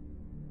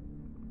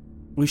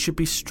 We should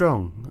be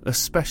strong,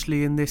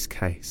 especially in this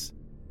case.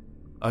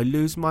 I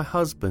lose my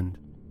husband,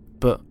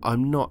 but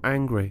I'm not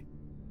angry.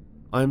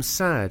 I am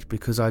sad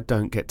because I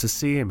don't get to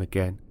see him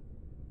again.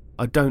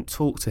 I don't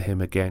talk to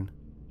him again.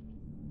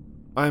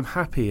 I am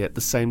happy at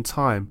the same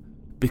time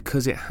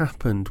because it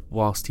happened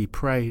whilst he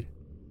prayed.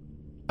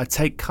 I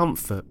take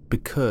comfort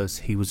because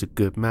he was a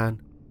good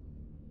man.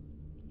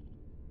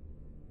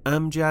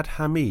 Amjad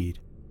Hamid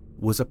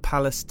was a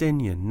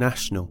Palestinian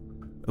national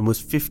and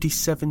was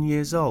 57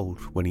 years old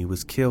when he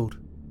was killed.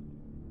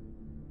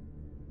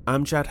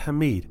 Amjad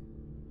Hamid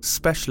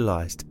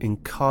specialised in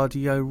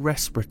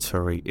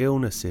cardiorespiratory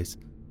illnesses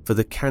for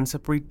the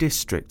Canterbury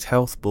District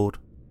Health Board.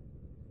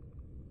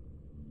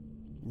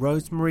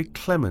 Rosemary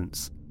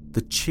Clements,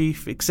 the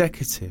chief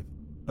executive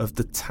of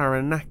the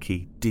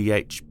Taranaki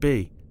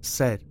DHB,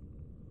 said,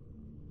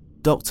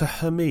 Dr.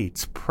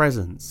 Hamid's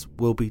presence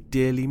will be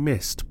dearly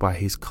missed by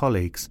his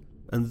colleagues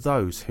and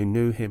those who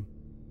knew him.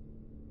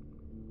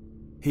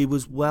 He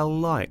was well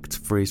liked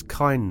for his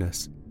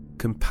kindness,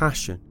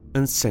 compassion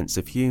and sense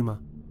of humour.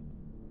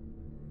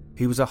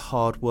 He was a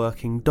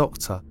hard-working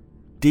doctor,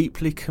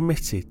 deeply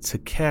committed to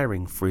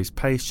caring for his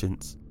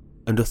patients,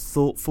 and a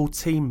thoughtful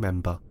team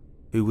member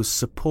who was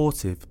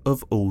supportive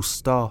of all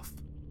staff.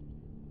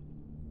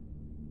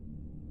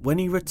 When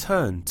he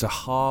returned to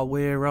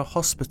Hawera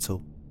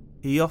Hospital,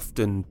 he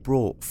often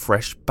brought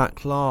fresh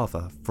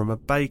baklava from a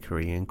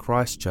bakery in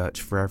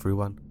Christchurch for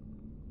everyone.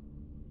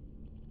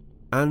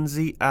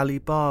 Anzi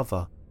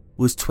Alibaba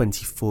was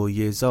 24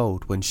 years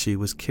old when she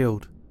was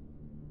killed.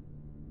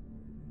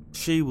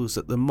 She was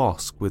at the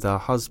mosque with her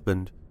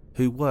husband,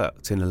 who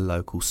worked in a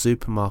local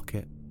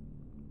supermarket.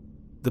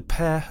 The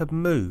pair had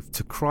moved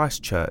to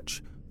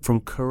Christchurch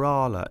from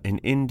Kerala in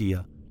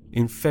India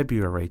in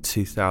February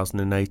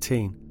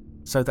 2018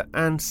 so that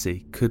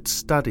Ansi could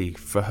study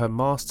for her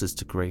master's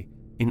degree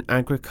in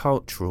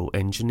agricultural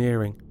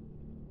engineering.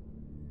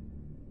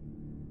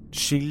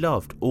 She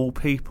loved all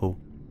people,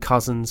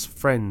 cousins,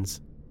 friends,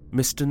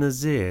 Mr.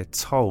 Nazir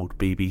told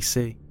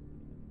BBC.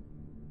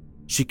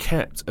 She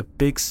kept a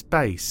big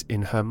space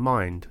in her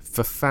mind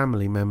for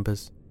family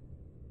members.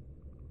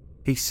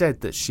 He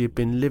said that she had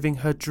been living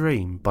her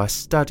dream by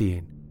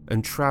studying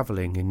and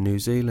travelling in New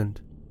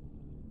Zealand.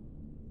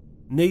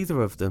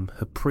 Neither of them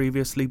had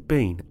previously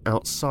been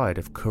outside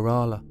of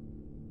Kerala.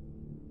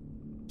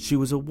 She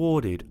was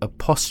awarded a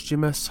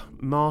posthumous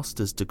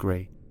master's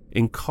degree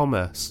in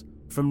commerce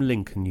from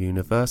Lincoln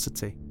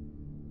University.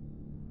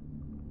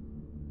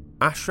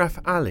 Ashraf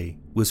Ali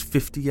was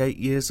 58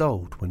 years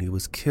old when he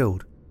was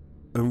killed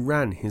and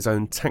ran his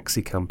own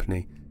taxi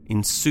company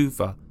in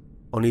Suva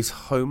on his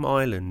home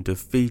island of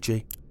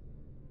Fiji.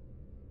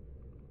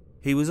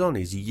 He was on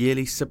his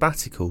yearly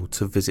sabbatical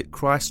to visit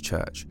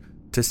Christchurch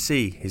to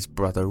see his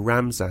brother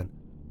Ramzan,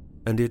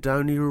 and had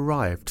only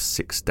arrived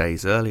 6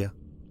 days earlier.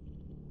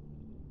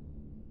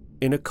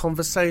 In a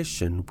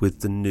conversation with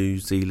the New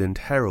Zealand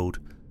Herald,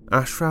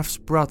 Ashraf's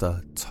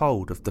brother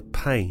told of the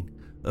pain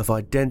of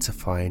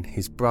identifying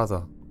his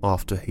brother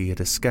after he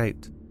had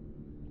escaped.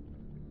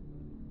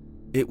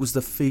 It was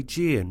the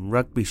Fijian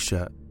rugby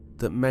shirt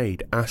that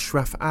made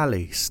Ashraf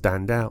Ali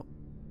stand out.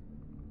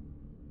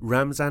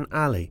 Ramzan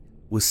Ali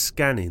was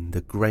scanning the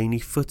grainy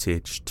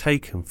footage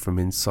taken from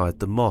inside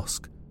the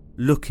mosque,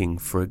 looking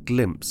for a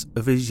glimpse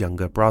of his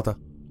younger brother.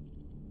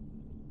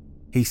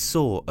 He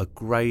saw a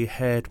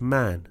grey-haired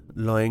man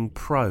lying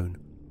prone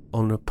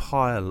on a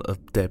pile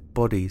of dead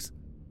bodies,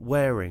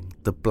 wearing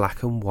the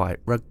black and white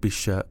rugby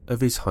shirt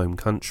of his home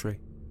country.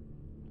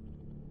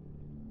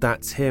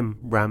 "That's him,"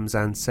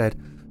 Ramzan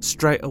said.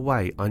 "Straight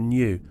away I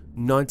knew,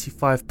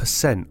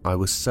 95% I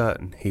was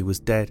certain he was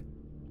dead.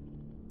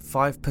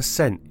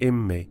 5%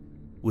 in me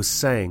was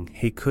saying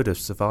he could have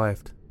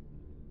survived."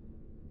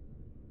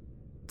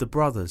 The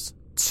brothers,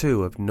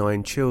 2 of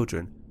 9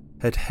 children,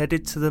 had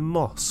headed to the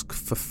mosque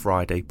for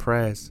Friday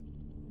prayers.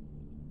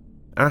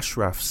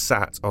 Ashraf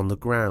sat on the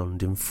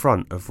ground in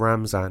front of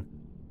Ramzan,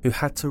 who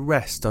had to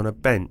rest on a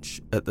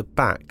bench at the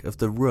back of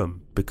the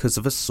room because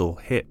of a sore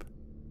hip.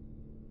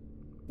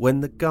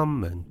 When the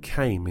gunmen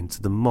came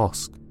into the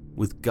mosque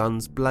with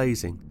guns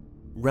blazing,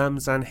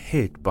 Ramzan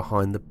hid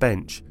behind the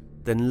bench,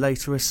 then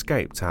later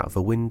escaped out of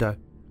a window.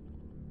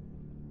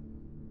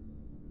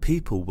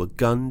 People were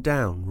gunned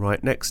down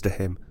right next to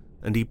him,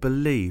 and he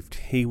believed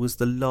he was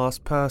the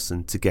last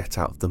person to get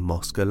out of the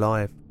mosque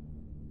alive.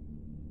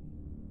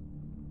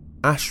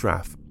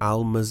 Ashraf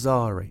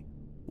al-Mazari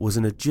was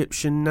an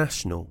Egyptian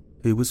national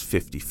who was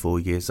 54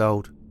 years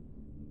old.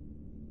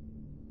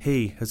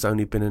 He has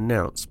only been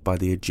announced by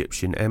the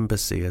Egyptian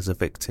embassy as a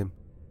victim.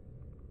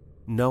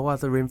 No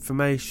other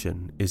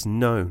information is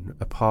known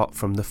apart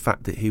from the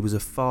fact that he was a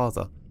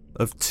father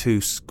of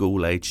 2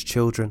 school-aged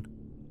children.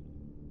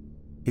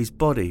 His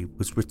body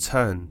was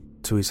returned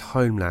to his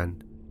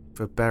homeland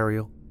for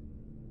burial.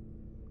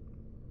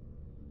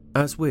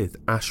 As with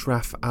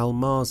Ashraf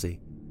al-Marzi,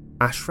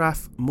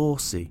 Ashraf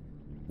Morsi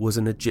was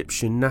an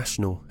Egyptian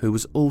national who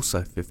was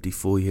also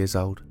 54 years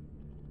old.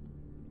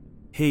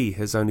 He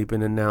has only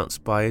been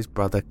announced by his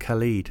brother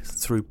Khalid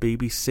through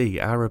BBC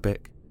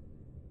Arabic.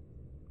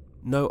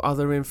 No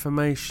other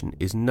information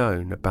is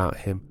known about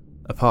him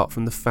apart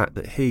from the fact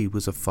that he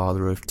was a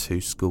father of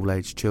 2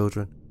 school-aged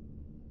children.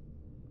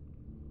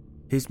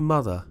 His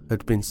mother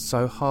had been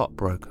so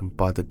heartbroken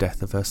by the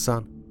death of her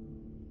son.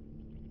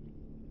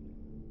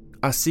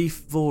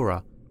 Asif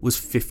Vora was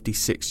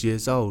 56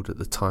 years old at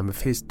the time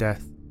of his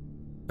death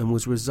and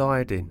was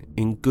residing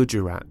in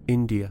Gujarat,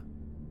 India.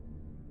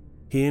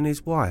 He and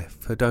his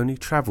wife had only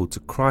travelled to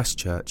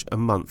Christchurch a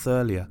month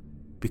earlier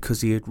because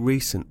he had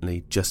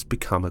recently just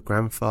become a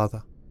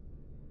grandfather.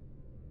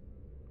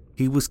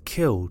 He was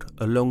killed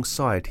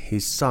alongside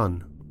his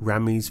son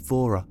Ramiz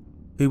Vora,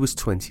 who was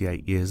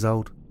 28 years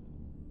old.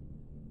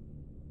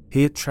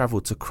 He had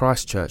travelled to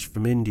Christchurch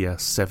from India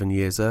 7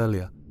 years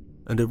earlier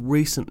and had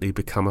recently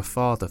become a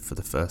father for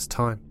the first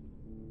time.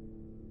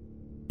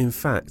 In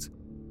fact,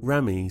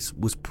 Ramiz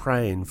was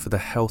praying for the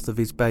health of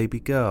his baby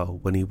girl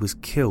when he was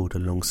killed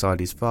alongside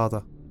his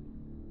father.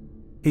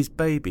 His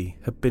baby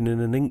had been in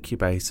an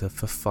incubator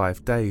for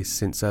 5 days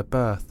since her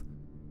birth,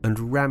 and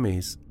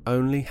Ramiz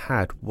only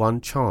had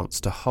one chance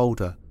to hold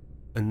her,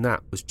 and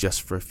that was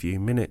just for a few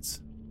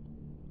minutes.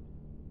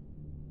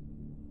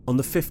 On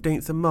the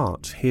 15th of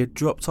March, he had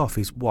dropped off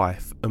his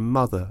wife and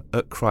mother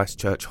at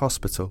Christchurch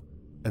Hospital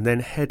and then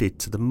headed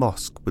to the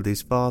mosque with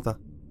his father.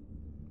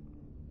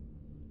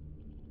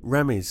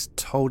 Ramiz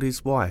told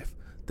his wife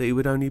that it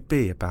would only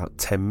be about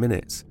 10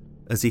 minutes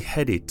as he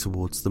headed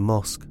towards the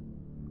mosque.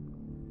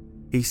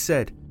 He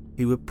said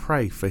he would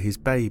pray for his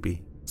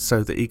baby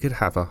so that he could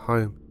have her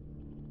home.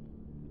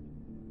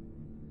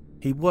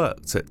 He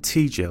worked at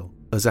Tijil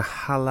as a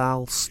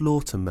halal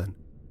slaughterman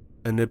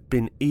and had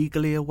been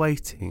eagerly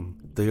awaiting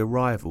the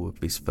arrival of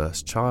his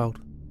first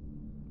child.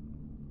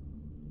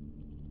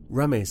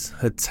 Ramiz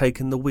had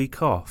taken the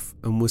week off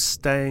and was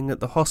staying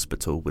at the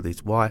hospital with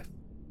his wife.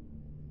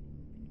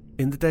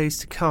 In the days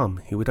to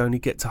come, he would only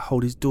get to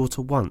hold his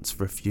daughter once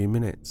for a few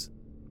minutes.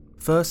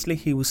 Firstly,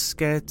 he was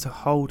scared to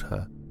hold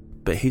her,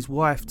 but his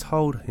wife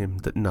told him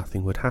that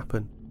nothing would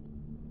happen.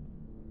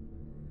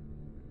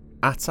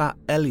 Atta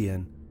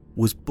Elian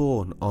was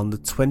born on the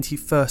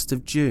 21st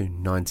of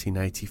June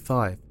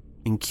 1985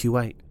 in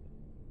Kuwait.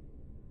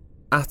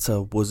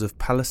 Atta was of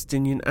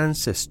Palestinian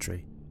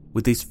ancestry,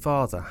 with his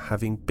father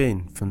having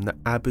been from the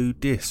Abu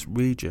Dis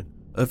region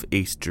of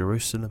East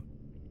Jerusalem.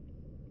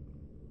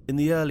 In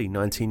the early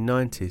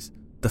 1990s,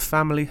 the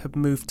family had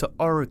moved to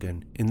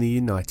Oregon in the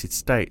United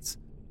States,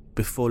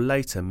 before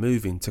later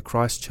moving to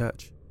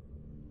Christchurch.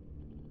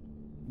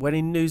 When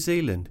in New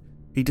Zealand,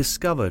 he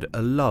discovered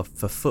a love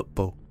for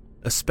football,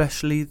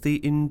 especially the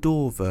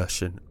indoor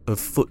version of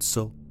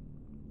futsal.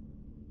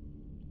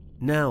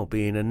 Now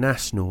being a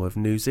national of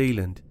New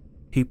Zealand,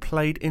 he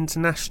played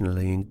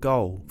internationally in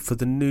goal for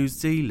the New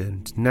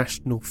Zealand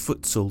national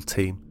futsal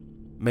team,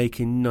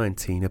 making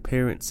 19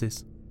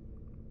 appearances.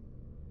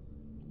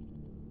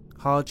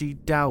 Haji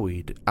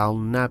Dawid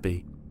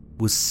Al-Nabi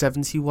was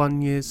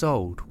 71 years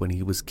old when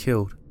he was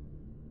killed.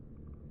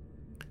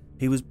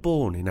 He was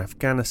born in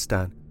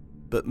Afghanistan,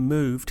 but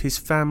moved his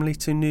family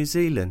to New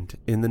Zealand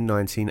in the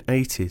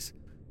 1980s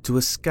to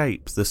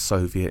escape the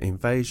Soviet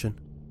invasion.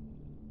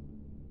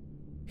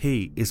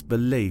 He is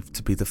believed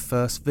to be the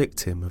first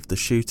victim of the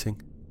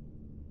shooting.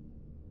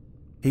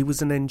 He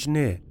was an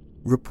engineer,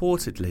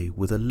 reportedly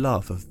with a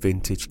love of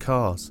vintage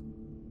cars,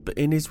 but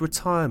in his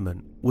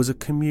retirement was a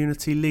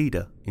community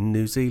leader in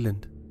New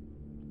Zealand.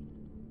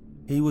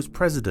 He was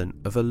president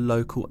of a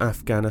local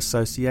Afghan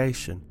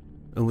association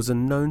and was a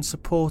known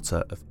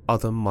supporter of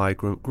other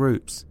migrant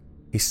groups,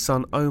 his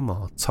son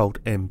Omar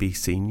told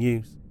NBC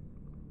News.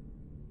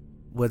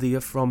 Whether you're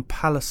from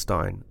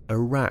Palestine,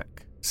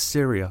 Iraq,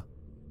 Syria,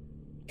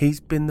 he's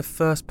been the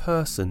first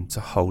person to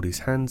hold his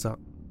hands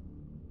up.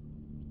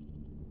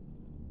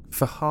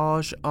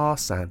 Fahaj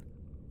Arsan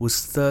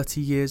was 30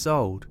 years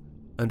old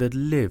and had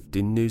lived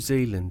in New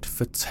Zealand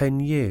for 10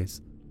 years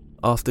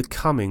after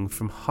coming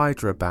from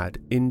Hyderabad,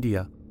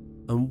 India,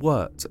 and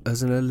worked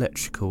as an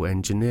electrical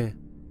engineer.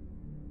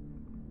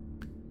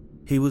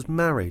 He was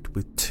married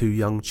with 2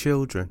 young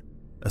children,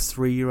 a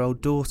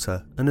 3-year-old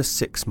daughter and a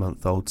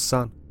 6-month-old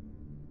son.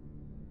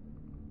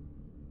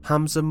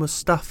 Hamza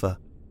Mustafa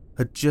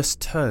had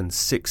just turned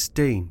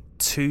 16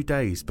 2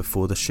 days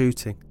before the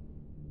shooting.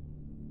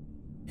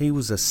 He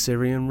was a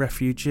Syrian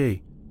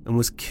refugee and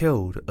was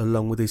killed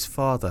along with his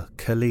father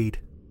Khalid.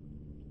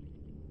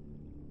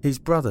 His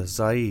brother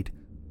Zaid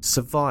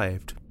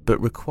survived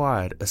but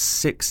required a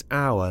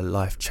 6-hour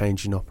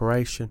life-changing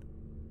operation.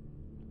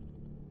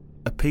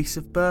 A piece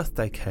of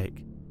birthday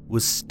cake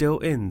was still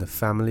in the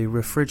family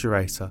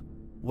refrigerator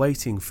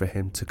waiting for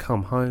him to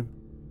come home.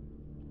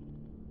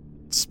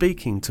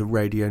 Speaking to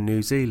Radio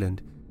New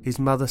Zealand, his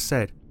mother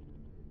said,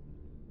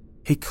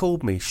 "He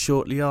called me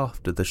shortly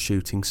after the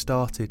shooting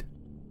started.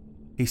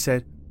 He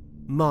said,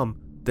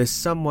 'Mum, there's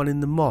someone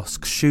in the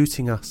mosque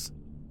shooting us.'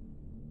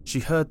 She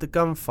heard the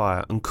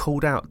gunfire and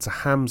called out to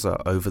Hamza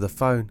over the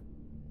phone.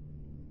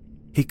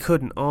 He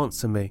couldn't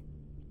answer me,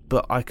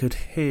 but I could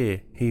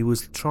hear he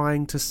was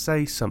trying to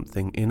say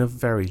something in a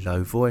very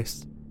low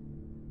voice.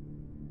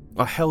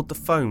 I held the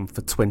phone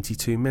for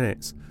 22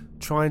 minutes,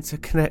 trying to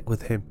connect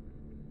with him.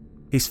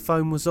 His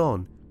phone was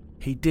on.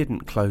 He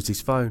didn't close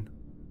his phone.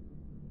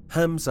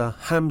 'Hamza,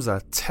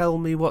 Hamza, tell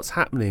me what's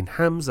happening,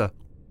 Hamza.'"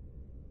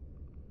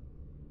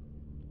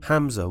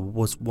 Hamza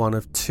was one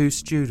of 2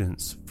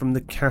 students from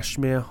the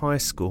Kashmir High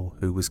School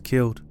who was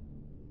killed.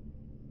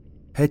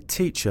 Head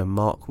teacher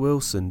Mark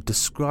Wilson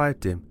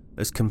described him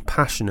as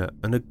compassionate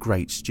and a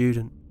great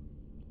student.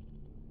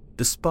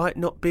 Despite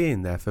not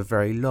being there for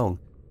very long,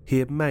 he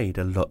had made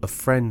a lot of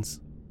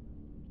friends.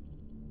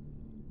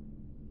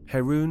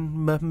 Haroon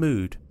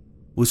Mahmood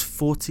was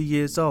 40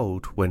 years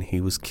old when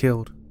he was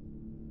killed.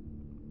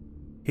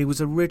 He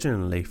was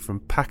originally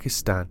from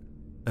Pakistan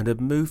and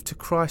had moved to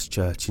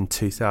Christchurch in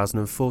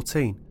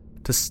 2014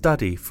 to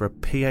study for a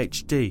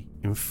PhD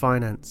in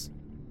finance.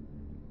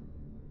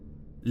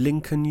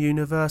 Lincoln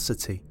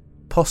University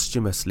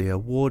posthumously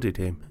awarded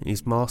him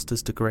his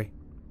master's degree.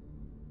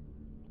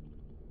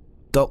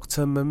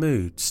 Dr.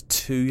 Mahmood's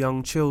 2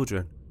 young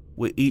children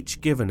were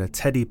each given a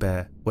teddy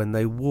bear when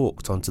they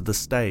walked onto the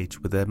stage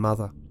with their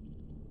mother.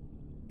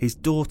 His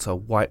daughter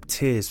wiped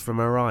tears from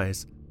her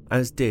eyes,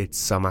 as did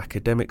some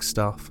academic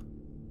staff.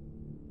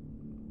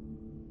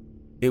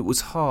 "It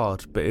was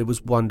hard, but it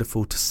was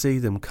wonderful to see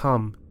them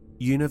come,"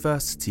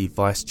 University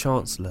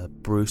Vice-Chancellor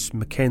Bruce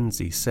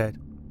Mackenzie said.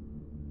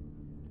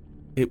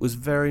 "It was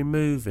very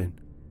moving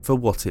for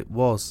what it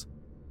was.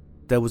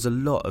 There was a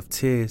lot of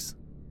tears."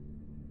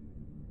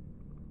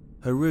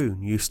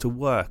 Haroon used to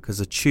work as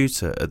a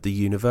tutor at the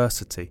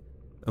university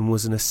and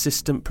was an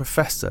assistant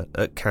professor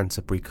at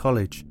Canterbury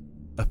College,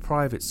 a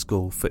private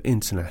school for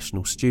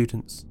international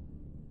students.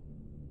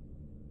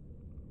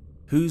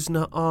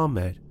 Husna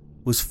Ahmed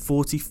was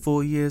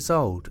 44 years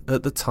old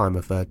at the time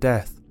of her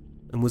death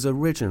and was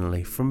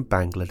originally from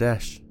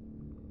Bangladesh.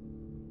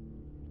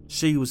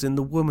 She was in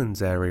the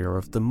women's area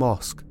of the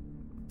mosque,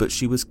 but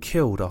she was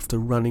killed after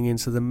running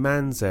into the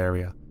man's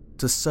area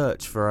to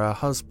search for her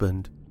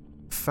husband,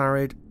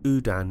 Farid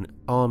Udan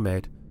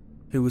Ahmed,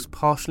 who was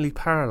partially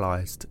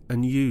paralysed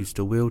and used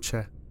a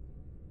wheelchair.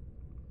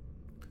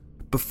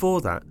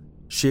 Before that,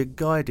 she had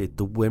guided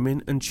the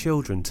women and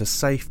children to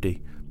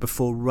safety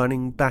before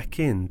running back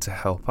in to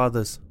help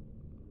others.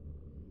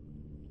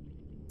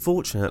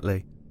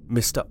 Fortunately,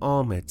 Mr.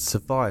 Ahmed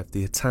survived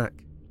the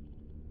attack.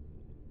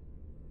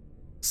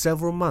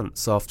 Several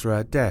months after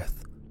her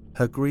death,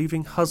 her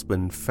grieving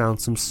husband found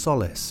some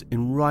solace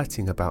in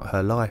writing about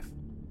her life.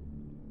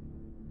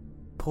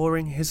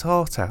 Pouring his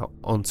heart out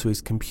onto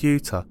his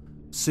computer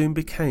soon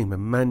became a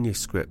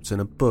manuscript and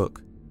a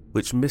book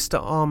which Mr.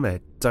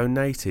 Ahmed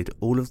donated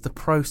all of the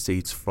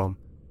proceeds from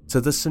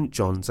to the St.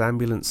 John's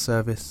Ambulance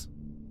Service.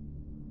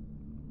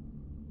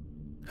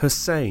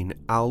 Hussein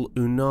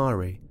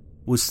Al-Unari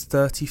was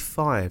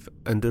 35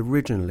 and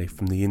originally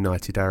from the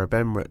United Arab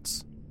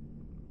Emirates.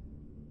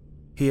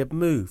 He had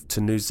moved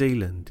to New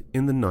Zealand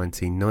in the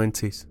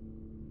 1990s.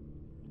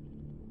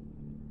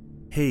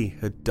 He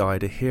had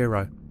died a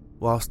hero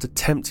whilst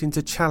attempting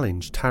to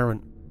challenge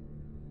Tarrant.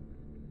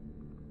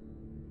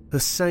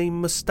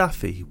 Hussein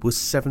Mustafi was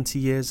 70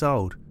 years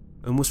old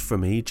and was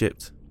from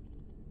Egypt.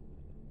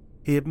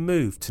 He had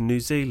moved to New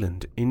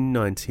Zealand in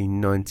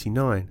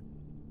 1999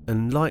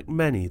 and, like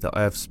many that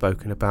I have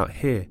spoken about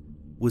here,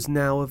 was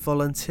now a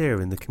volunteer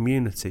in the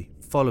community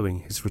following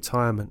his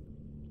retirement.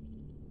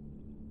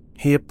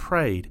 He had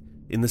prayed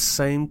in the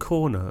same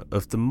corner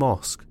of the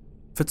mosque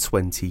for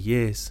 20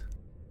 years.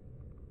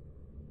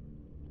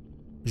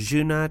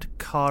 Junad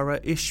Kara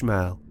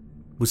Ismail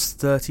was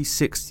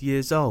 36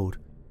 years old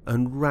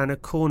and ran a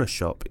corner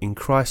shop in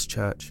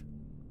Christchurch.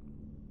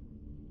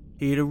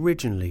 He had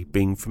originally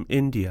been from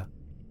India,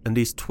 and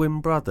his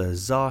twin brother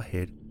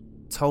Zahid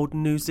told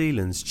New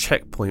Zealand's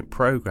checkpoint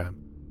program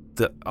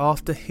that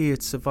after he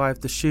had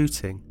survived the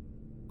shooting,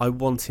 "I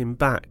want him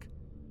back.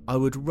 I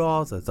would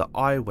rather that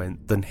I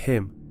went than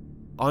him.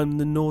 I'm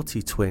the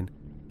naughty twin,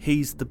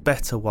 he's the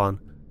better one,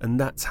 and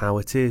that's how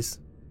it is."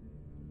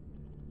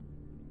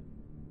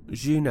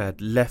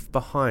 Junad left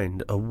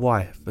behind a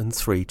wife and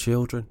 3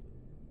 children.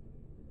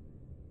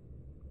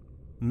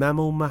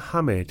 Mamal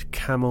Mohammed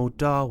Kamal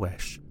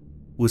Darwesh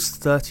was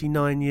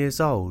 39 years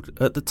old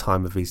at the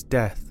time of his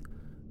death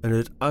and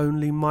had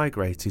only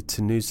migrated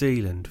to New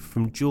Zealand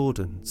from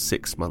Jordan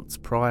 6 months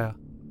prior.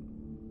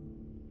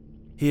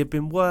 He had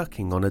been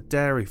working on a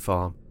dairy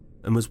farm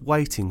and was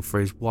waiting for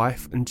his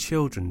wife and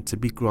children to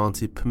be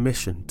granted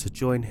permission to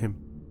join him.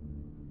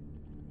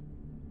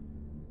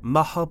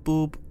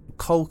 Mahabub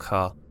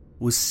Kolkar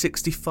was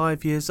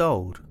 65 years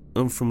old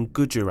and from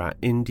Gujarat,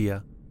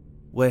 India,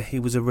 where he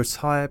was a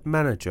retired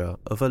manager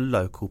of a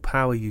local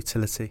power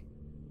utility.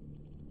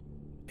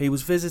 He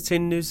was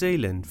visiting New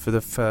Zealand for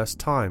the first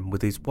time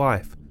with his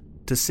wife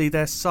to see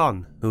their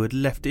son who had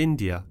left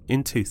India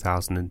in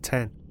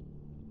 2010.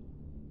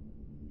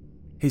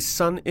 His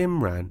son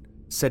Imran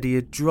said he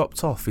had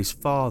dropped off his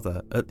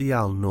father at the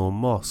Al Noor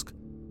Mosque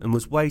and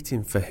was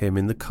waiting for him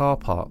in the car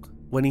park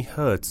when he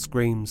heard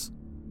screams.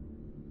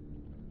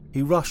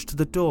 He rushed to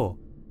the door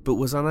but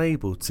was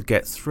unable to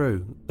get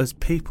through as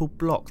people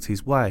blocked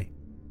his way.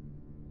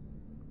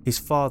 His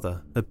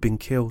father had been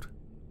killed.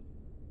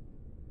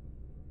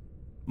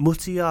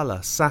 Mutiala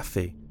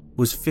Safi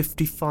was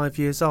 55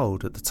 years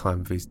old at the time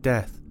of his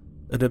death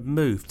and had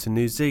moved to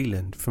New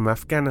Zealand from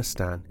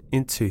Afghanistan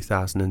in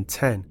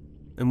 2010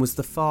 and was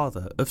the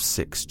father of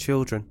 6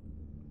 children.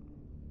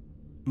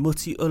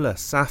 Mutiala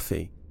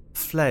Safi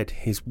fled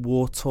his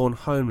war-torn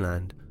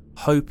homeland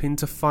hoping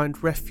to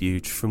find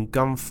refuge from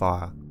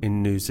gunfire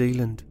in New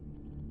Zealand.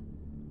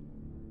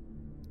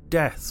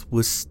 Death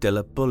was still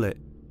a bullet,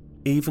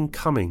 even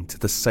coming to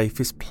the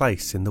safest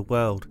place in the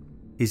world,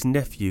 his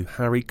nephew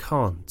Harry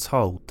Khan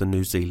told the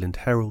New Zealand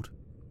Herald.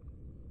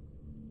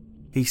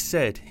 He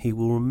said he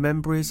will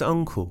remember his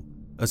uncle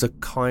as a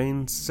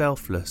kind,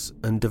 selfless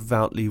and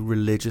devoutly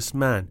religious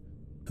man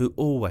who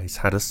always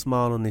had a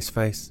smile on his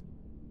face.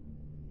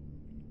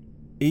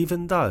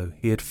 Even though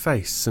he had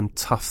faced some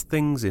tough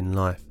things in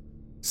life,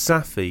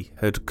 Safi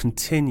had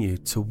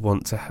continued to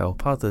want to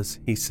help others,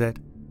 he said.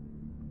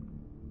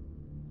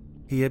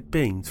 He had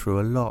been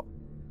through a lot.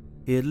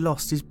 He had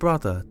lost his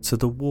brother to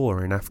the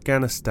war in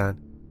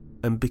Afghanistan,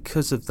 and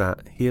because of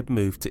that he had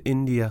moved to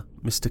India,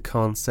 Mr.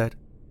 Khan said.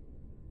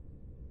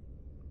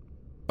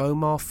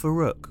 Omar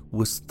Farooq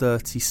was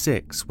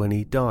 36 when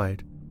he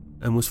died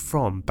and was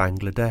from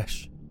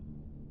Bangladesh.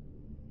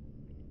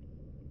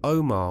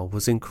 Omar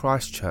was in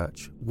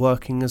Christchurch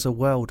working as a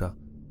welder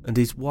and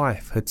his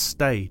wife had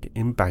stayed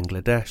in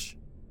Bangladesh.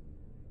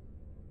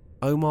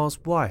 Omar's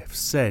wife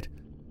said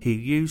he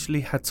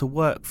usually had to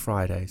work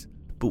Fridays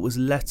but was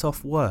let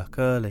off work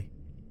early.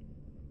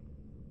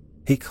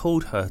 He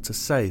called her to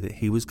say that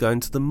he was going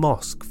to the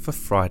mosque for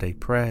Friday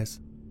prayers.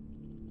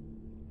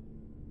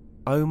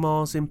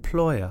 Omar's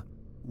employer,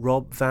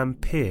 Rob Van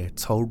Peer,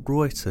 told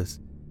Reuters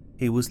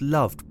he was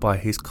loved by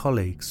his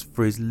colleagues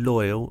for his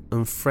loyal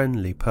and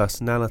friendly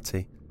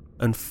personality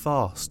and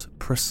fast,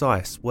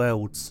 precise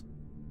welds.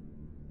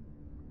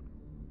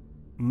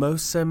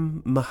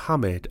 Mosem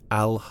Mohammed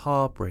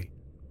Al-Harbri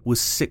was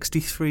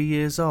 63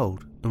 years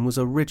old and was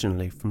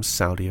originally from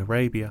Saudi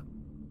Arabia.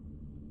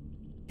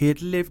 He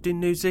had lived in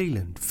New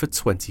Zealand for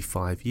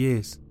 25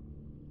 years.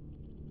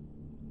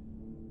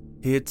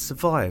 He had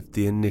survived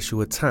the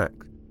initial attack,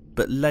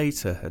 but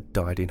later had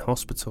died in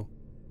hospital.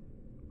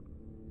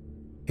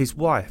 His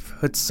wife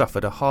had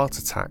suffered a heart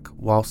attack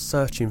while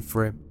searching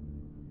for him.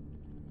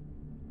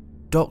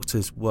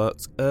 Doctors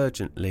worked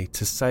urgently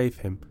to save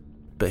him,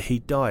 but he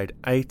died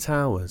 8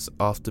 hours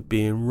after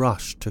being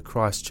rushed to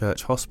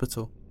Christchurch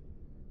Hospital.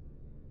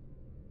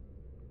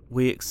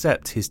 We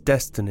accept his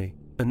destiny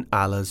and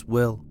Allah's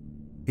will,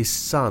 his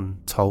son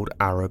told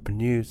Arab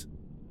News.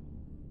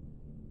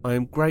 I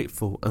am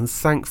grateful and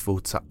thankful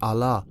to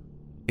Allah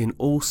in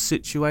all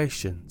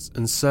situations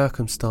and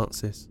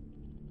circumstances.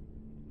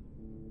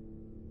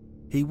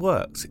 He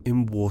worked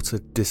in water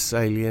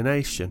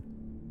desalination,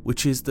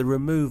 which is the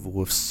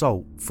removal of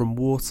salt from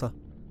water.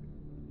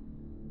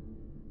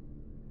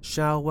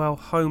 Shalwell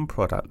Home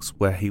Products,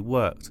 where he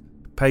worked,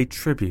 paid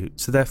tribute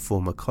to their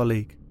former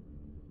colleague.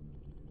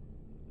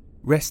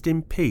 Rest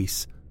in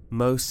peace,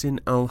 Mohsin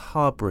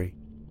Al-Harbri,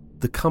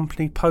 the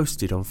company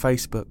posted on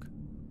Facebook.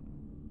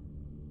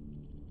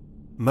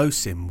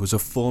 Mohsin was a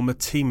former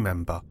team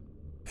member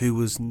who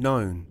was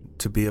known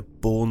to be a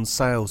born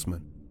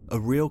salesman, a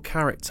real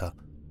character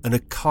and a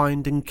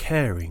kind and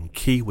caring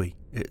Kiwi,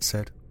 it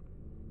said.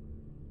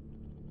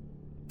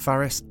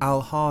 Faris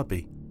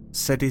Al-Harbi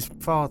said his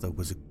father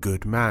was a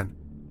good man,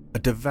 a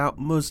devout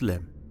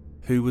Muslim,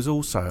 who was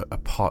also a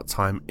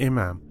part-time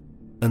imam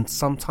and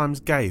sometimes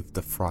gave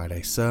the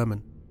Friday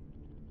sermon.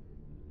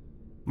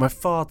 My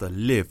father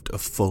lived a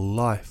full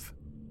life.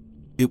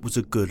 It was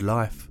a good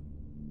life.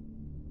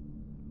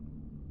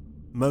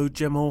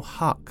 Mojamal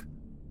Huq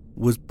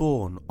was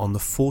born on the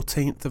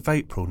 14th of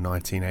April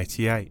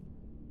 1988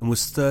 and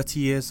was 30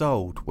 years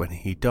old when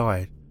he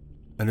died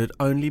and had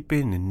only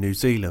been in New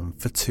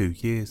Zealand for 2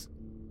 years.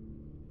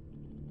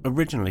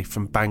 Originally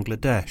from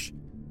Bangladesh,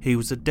 he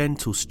was a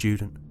dental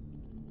student.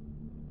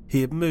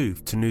 He had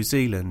moved to New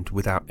Zealand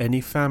without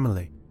any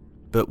family,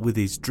 but with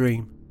his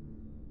dream,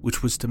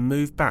 which was to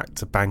move back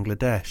to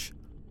Bangladesh,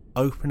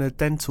 open a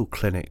dental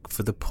clinic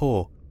for the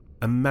poor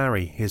and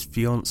marry his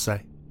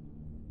fiancée.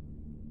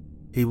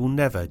 He will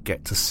never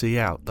get to see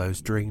out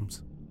those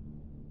dreams.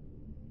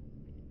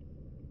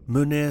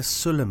 Munir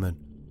Suleiman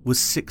was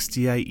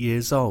 68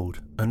 years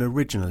old and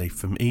originally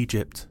from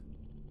Egypt.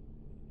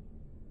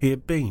 He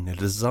had been a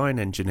design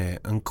engineer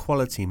and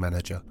quality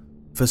manager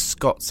for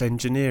Scott's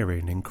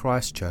Engineering in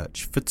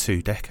Christchurch for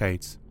 2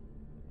 decades.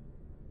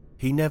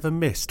 He never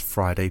missed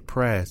Friday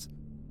prayers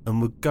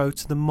and would go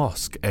to the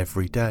mosque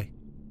every day.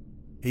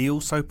 He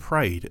also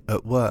prayed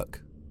at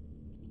work.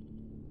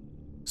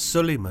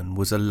 Suleiman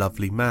was a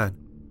lovely man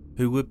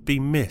who would be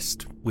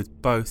missed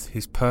with both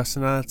his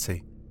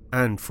personality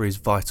and for his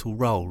vital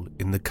role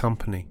in the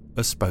company,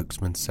 a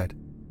spokesman said.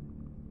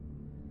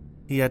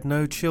 He had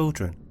no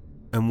children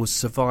and was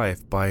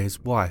survived by his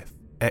wife,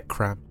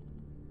 Ekram.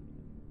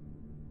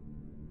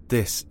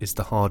 This is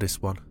the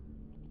hardest one.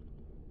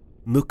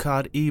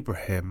 Muqad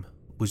Ibrahim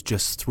was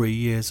just 3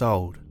 years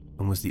old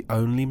and was the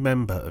only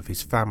member of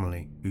his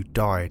family who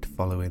died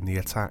following the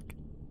attack.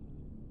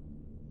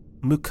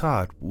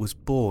 Muqad was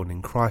born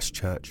in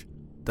Christchurch,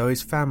 though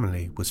his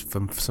family was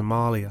from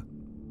Somalia.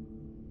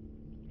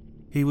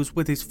 He was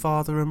with his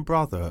father and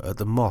brother at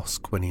the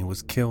mosque when he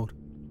was killed.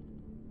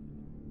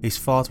 His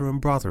father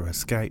and brother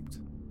escaped.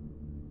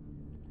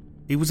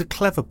 He was a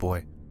clever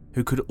boy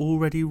who could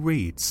already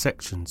read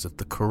sections of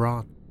the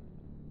Quran.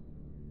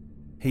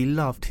 He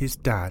loved his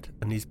dad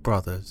and his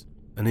brothers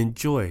and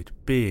enjoyed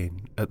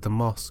being at the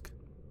mosque.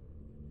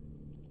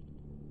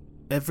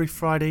 Every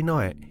Friday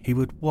night he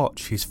would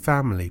watch his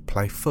family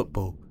play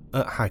football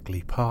at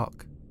Hagley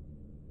Park.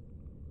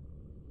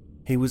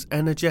 He was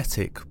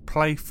energetic,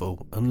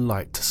 playful and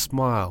liked to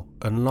smile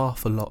and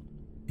laugh a lot,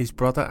 his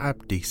brother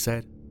Abdi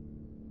said.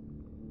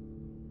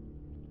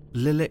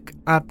 Lilik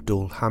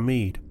Abdul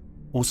Hamid,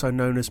 also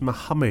known as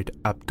Muhammad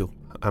Abdul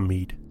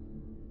Hamid,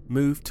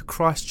 moved to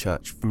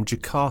Christchurch from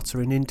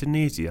Jakarta in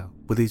Indonesia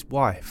with his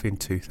wife in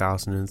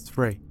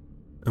 2003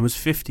 and was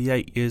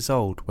 58 years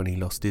old when he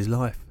lost his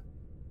life.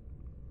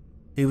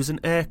 He was an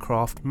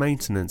aircraft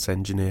maintenance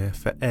engineer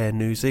for Air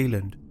New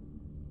Zealand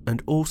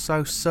and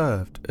also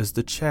served as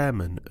the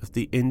chairman of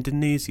the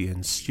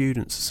Indonesian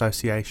Students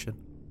Association,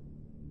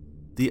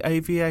 the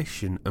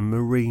Aviation and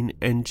Marine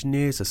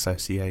Engineers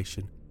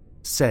Association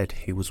said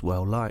he was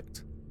well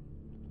liked.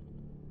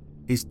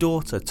 His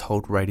daughter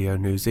told Radio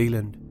New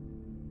Zealand,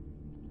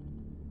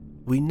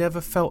 "We never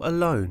felt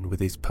alone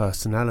with his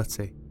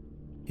personality.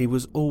 He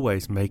was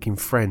always making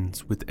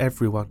friends with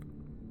everyone."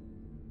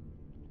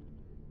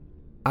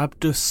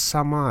 Abdus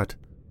Samad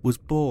was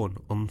born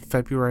on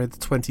February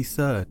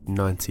 23,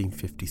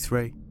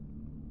 1953.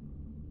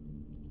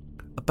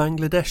 A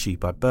Bangladeshi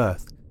by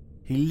birth,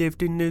 he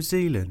lived in New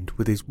Zealand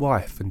with his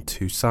wife and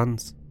 2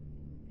 sons.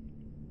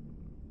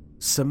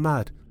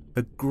 Samad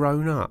had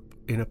grown up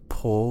in a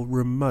poor,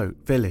 remote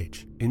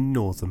village in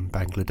northern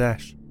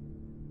Bangladesh.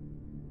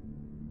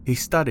 He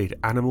studied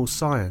animal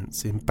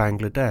science in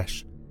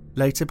Bangladesh,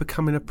 later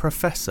becoming a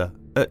professor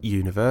at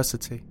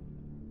university.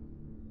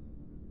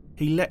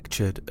 He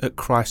lectured at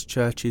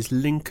Christchurch's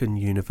Lincoln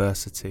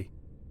University,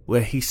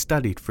 where he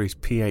studied for his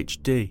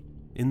PhD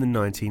in the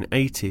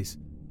 1980s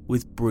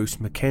with Bruce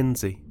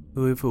Mackenzie,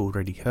 who we've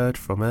already heard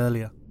from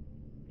earlier.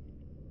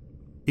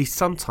 He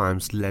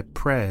sometimes led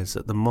prayers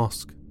at the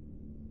mosque.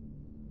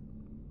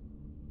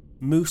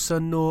 Musa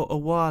Noor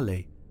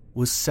Awali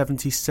was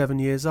 77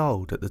 years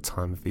old at the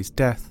time of his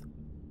death.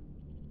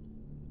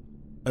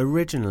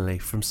 Originally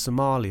from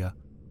Somalia,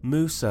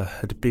 Musa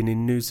had been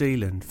in New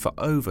Zealand for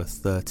over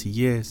 30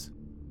 years.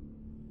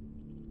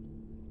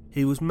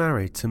 He was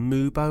married to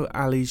Mubo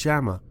Ali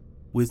Jama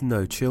with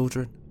no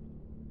children.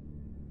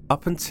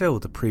 Up until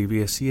the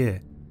previous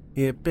year,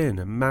 he had been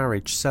a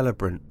marriage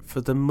celebrant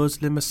for the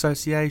Muslim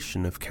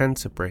Association of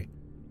Canterbury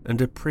and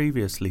had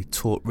previously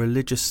taught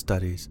religious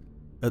studies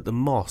at the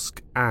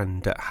mosque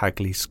and at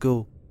Hagley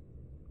School.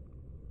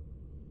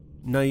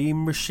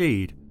 Naeem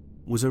Rashid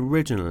was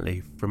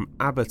originally from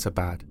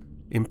Abbottabad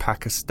in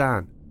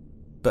Pakistan,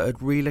 but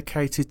had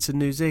relocated to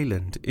New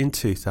Zealand in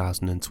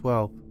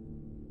 2012.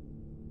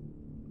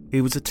 He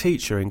was a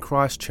teacher in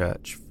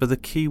Christchurch for the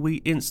Kiwi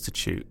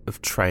Institute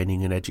of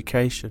Training and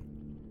Education.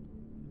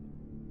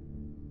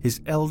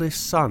 His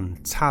eldest son,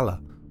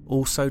 Tala,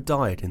 also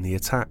died in the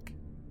attack.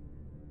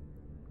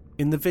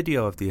 In the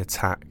video of the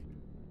attack,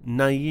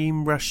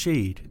 Naeem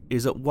Rashid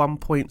is at one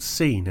point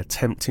seen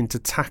attempting to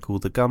tackle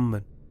the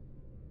gunman.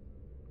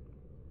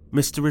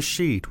 Mr.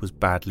 Rashid was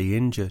badly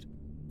injured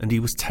and he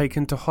was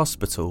taken to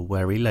hospital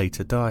where he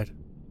later died.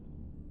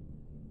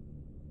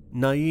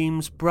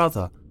 Naeem's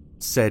brother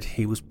said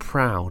he was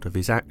proud of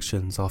his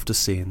actions after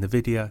seeing the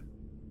video.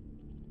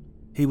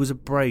 He was a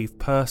brave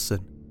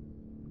person.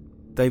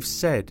 They've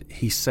said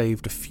he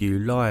saved a few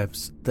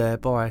lives,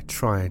 thereby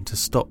trying to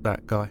stop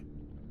that guy.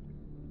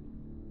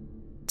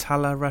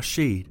 Talha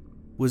Rashid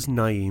was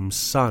Naeem's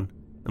son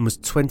and was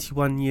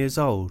 21 years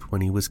old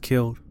when he was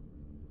killed.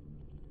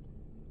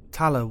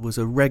 Talha was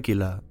a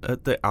regular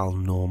at the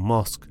Al-Noor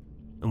Mosque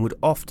and would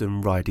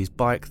often ride his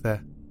bike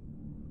there.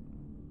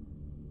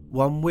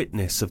 One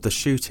witness of the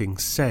shooting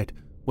said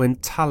when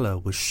Talha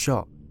was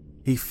shot,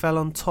 he fell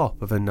on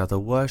top of another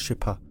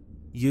worshipper,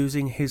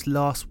 using his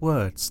last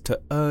words to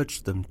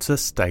urge them to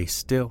stay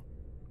still.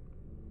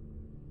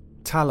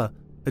 Talha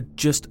had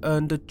just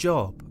earned a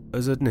job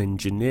as an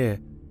engineer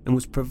and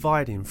was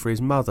providing for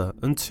his mother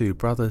and 2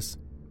 brothers.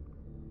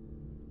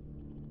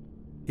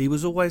 He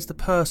was always the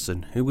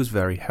person who was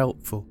very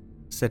helpful,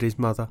 said his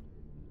mother.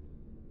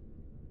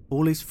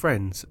 All his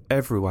friends,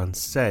 everyone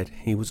said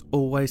he was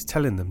always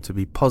telling them to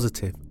be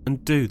positive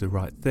and do the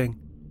right thing.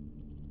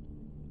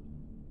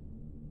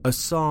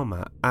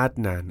 Osama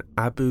Adnan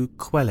Abu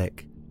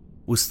Khwelek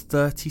was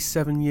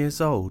 37 years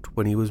old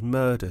when he was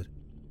murdered,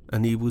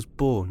 and he was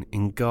born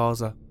in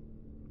Gaza.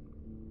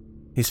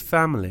 His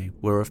family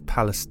were of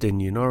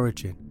Palestinian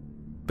origin,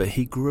 but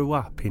he grew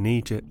up in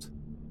Egypt.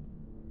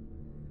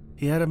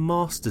 He had a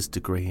master's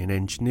degree in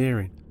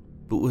engineering,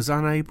 but was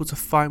unable to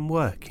find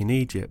work in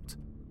Egypt,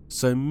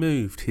 so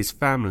moved his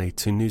family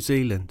to New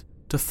Zealand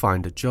to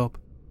find a job.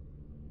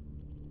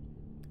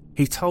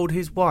 He told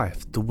his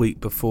wife the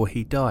week before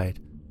he died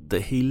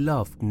that he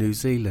loved New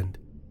Zealand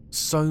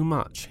so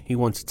much he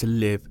wanted to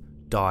live,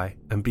 die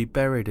and be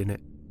buried in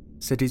it,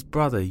 said his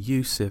brother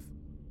Yusuf.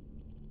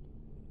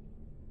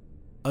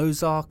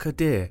 Ozar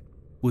Kadir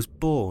was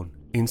born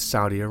in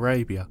Saudi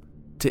Arabia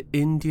to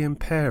Indian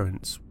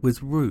parents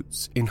with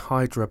roots in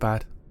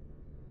Hyderabad.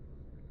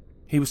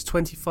 He was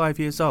 25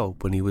 years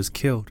old when he was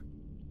killed.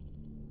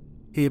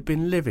 He had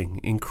been living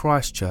in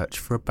Christchurch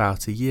for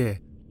about a year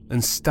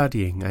and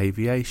studying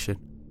aviation,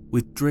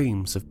 with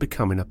dreams of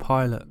becoming a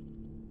pilot.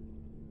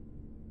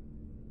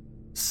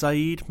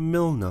 Saeed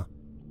Milner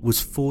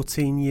was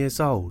 14 years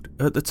old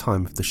at the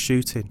time of the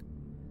shooting.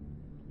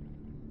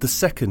 The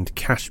second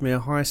Kashmir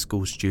High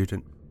School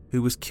student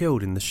who was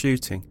killed in the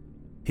shooting,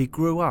 he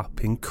grew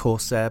up in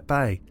Corsair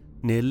Bay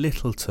near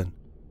Littleton,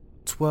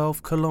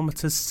 12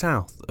 kilometres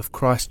south of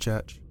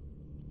Christchurch.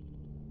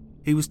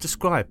 He was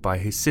described by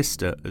his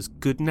sister as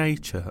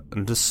good-natured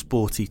and a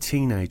sporty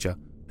teenager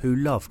who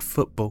loved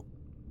football.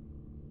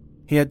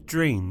 He had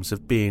dreams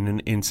of being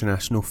an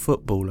international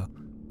footballer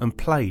and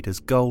played as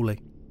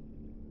goalie.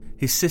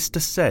 His sister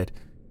said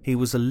he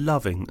was a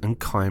loving and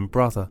kind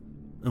brother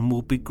and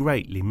will be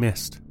greatly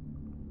missed.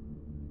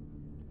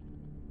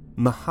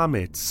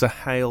 Mohammed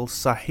Suhail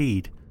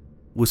Saeed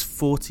was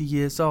 40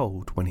 years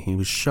old when he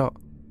was shot.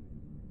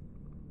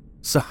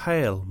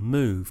 Suhail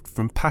moved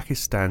from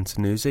Pakistan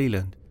to New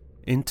Zealand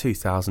in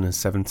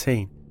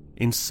 2017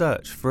 in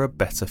search for a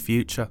better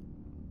future.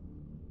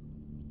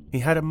 He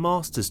had a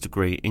master's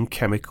degree in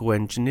chemical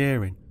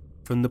engineering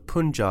from the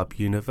Punjab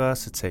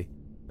University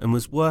and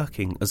was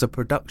working as a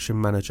production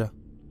manager.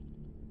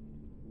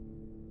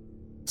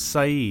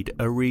 Saeed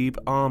Arib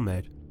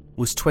Ahmed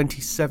was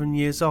 27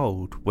 years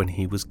old when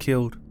he was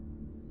killed.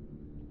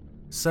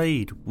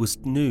 Saeed was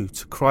new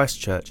to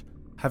Christchurch,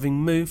 having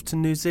moved to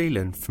New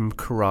Zealand from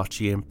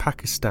Karachi in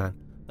Pakistan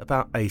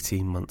about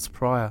 18 months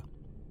prior.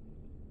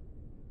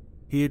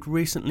 He had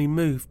recently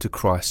moved to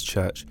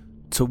Christchurch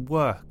to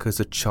work as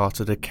a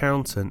chartered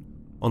accountant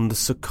on the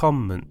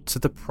secondment to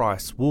the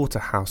Price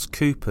Waterhouse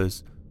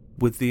Coopers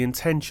with the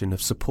intention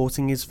of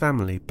supporting his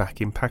family back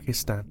in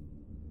Pakistan.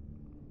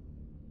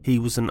 He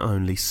was an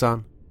only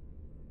son.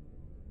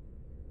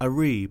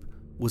 Arib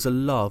was a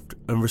loved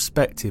and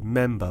respected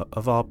member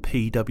of our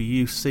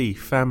PwC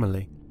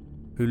family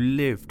who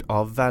lived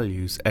our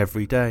values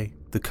every day,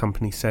 the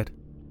company said.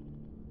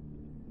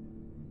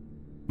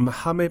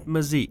 Mohammed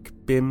Mazik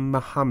bin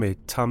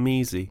Mohammed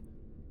Tamizi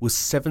was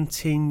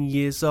 17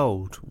 years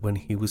old when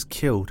he was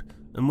killed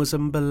and was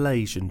of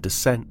Malaysian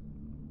descent.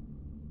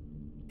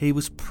 He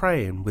was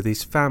praying with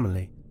his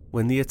family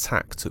when the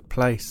attack took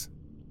place.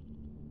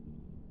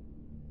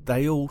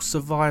 They all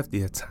survived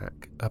the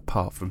attack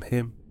apart from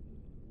him.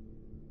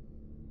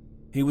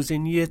 He was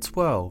in Year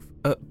 12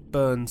 at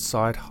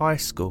Burnside High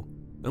School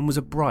and was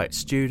a bright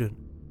student.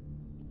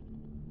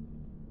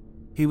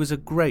 He was a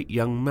great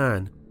young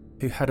man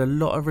who had a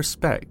lot of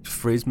respect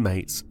for his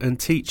mates and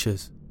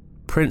teachers,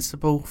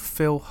 Principal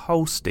Phil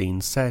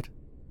Holstein said.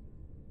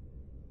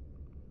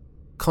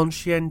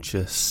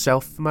 Conscientious,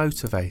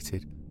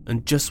 self-motivated,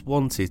 and just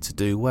wanted to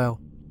do well.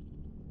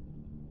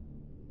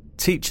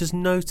 Teachers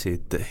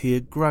noted that he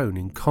had grown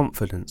in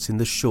confidence in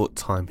the short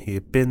time he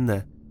had been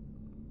there.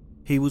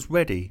 He was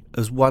ready,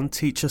 as one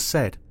teacher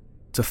said,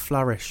 to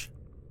flourish.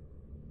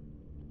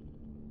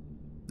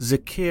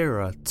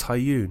 Zakira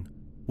Tayoun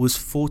was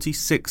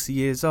 46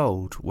 years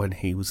old when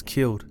he was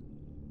killed.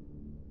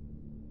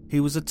 He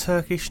was a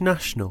Turkish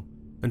national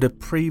and had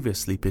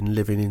previously been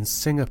living in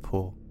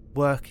Singapore,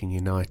 working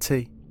in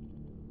IT.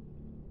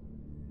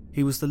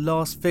 He was the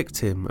last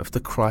victim of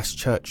the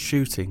Christchurch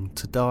shooting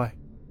to die,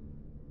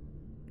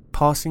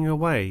 passing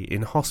away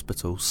in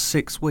hospital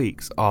 6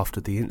 weeks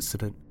after the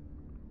incident.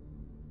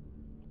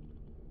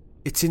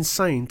 It's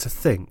insane to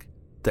think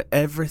that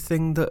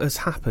everything that has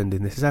happened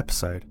in this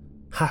episode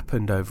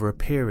happened over a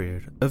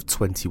period of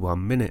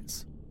 21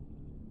 minutes.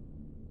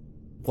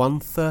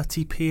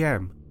 1:30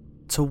 p.m.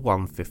 to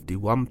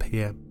 1:51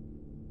 p.m.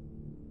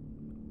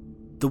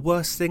 The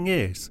worst thing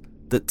is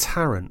that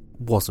Tarrant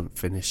wasn't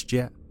finished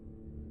yet.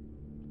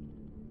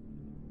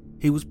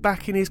 He was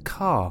back in his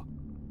car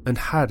and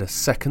had a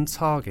second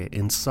target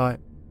in sight.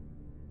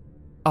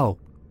 Oh,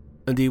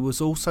 and he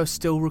was also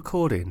still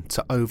recording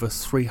to over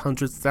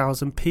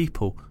 300,000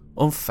 people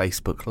on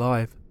Facebook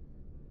Live.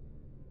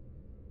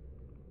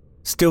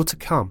 Still to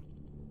come,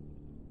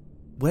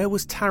 where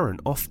was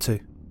Tarrant off to?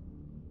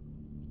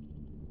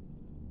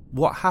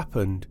 What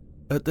happened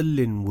at the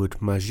Linwood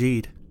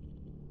Majid?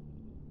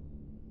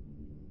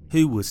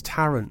 Who was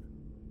Tarrant?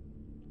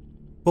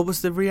 What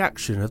was the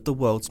reaction of the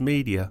world's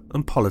media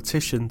and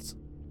politicians?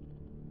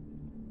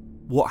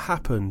 What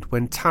happened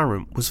when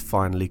Tarrant was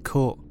finally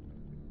caught?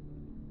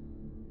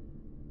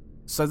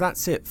 So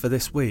that's it for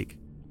this week.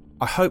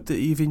 I hope that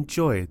you've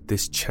enjoyed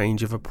this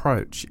change of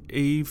approach,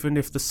 even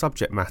if the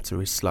subject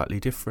matter is slightly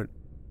different.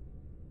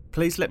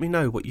 Please let me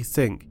know what you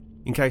think,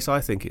 in case I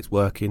think it's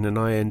working and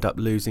I end up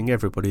losing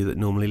everybody that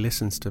normally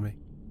listens to me.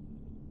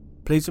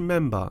 Please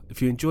remember,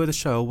 if you enjoy the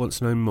show or want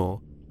to know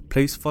more,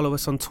 please follow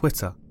us on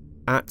Twitter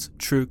at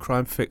True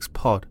Crime Fix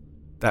Pod.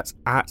 That's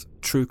at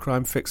True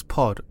Crime Fix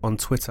Pod on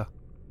Twitter.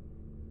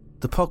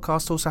 The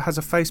podcast also has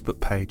a Facebook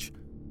page,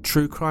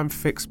 True Crime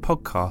Fix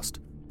Podcast,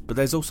 but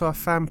there's also a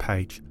fan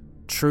page,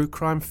 True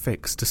Crime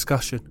Fix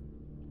Discussion.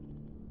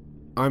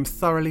 I'm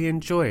thoroughly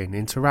enjoying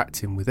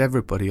interacting with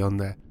everybody on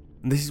there,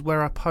 and this is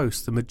where I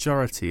post the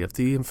majority of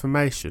the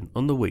information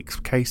on the week's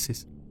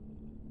cases.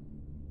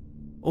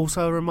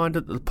 Also a reminder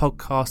that the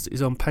podcast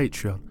is on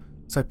Patreon,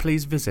 so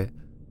please visit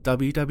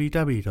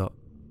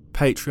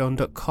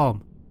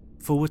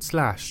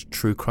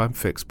www.patreon.com/True Crime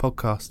Fix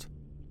Podcast.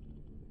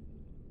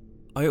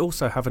 I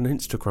also have an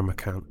Instagram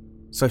account,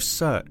 so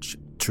search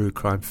True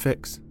Crime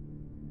Fix.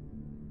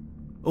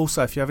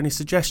 Also, if you have any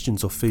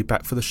suggestions or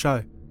feedback for the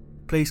show,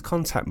 please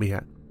contact me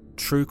at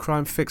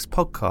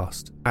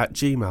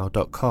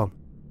truecrimefixpodcast@gmail.com.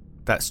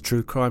 That's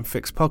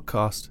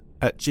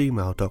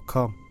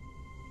truecrimefixpodcast@gmail.com.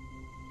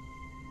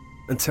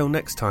 Until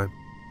next time,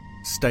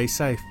 stay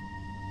safe,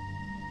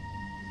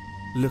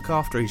 look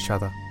after each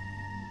other,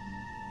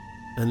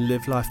 and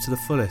live life to the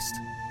fullest,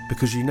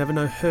 because you never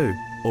know who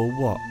or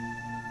what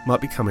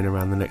might be coming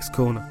around the next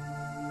corner.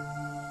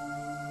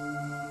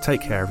 Take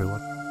care,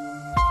 everyone.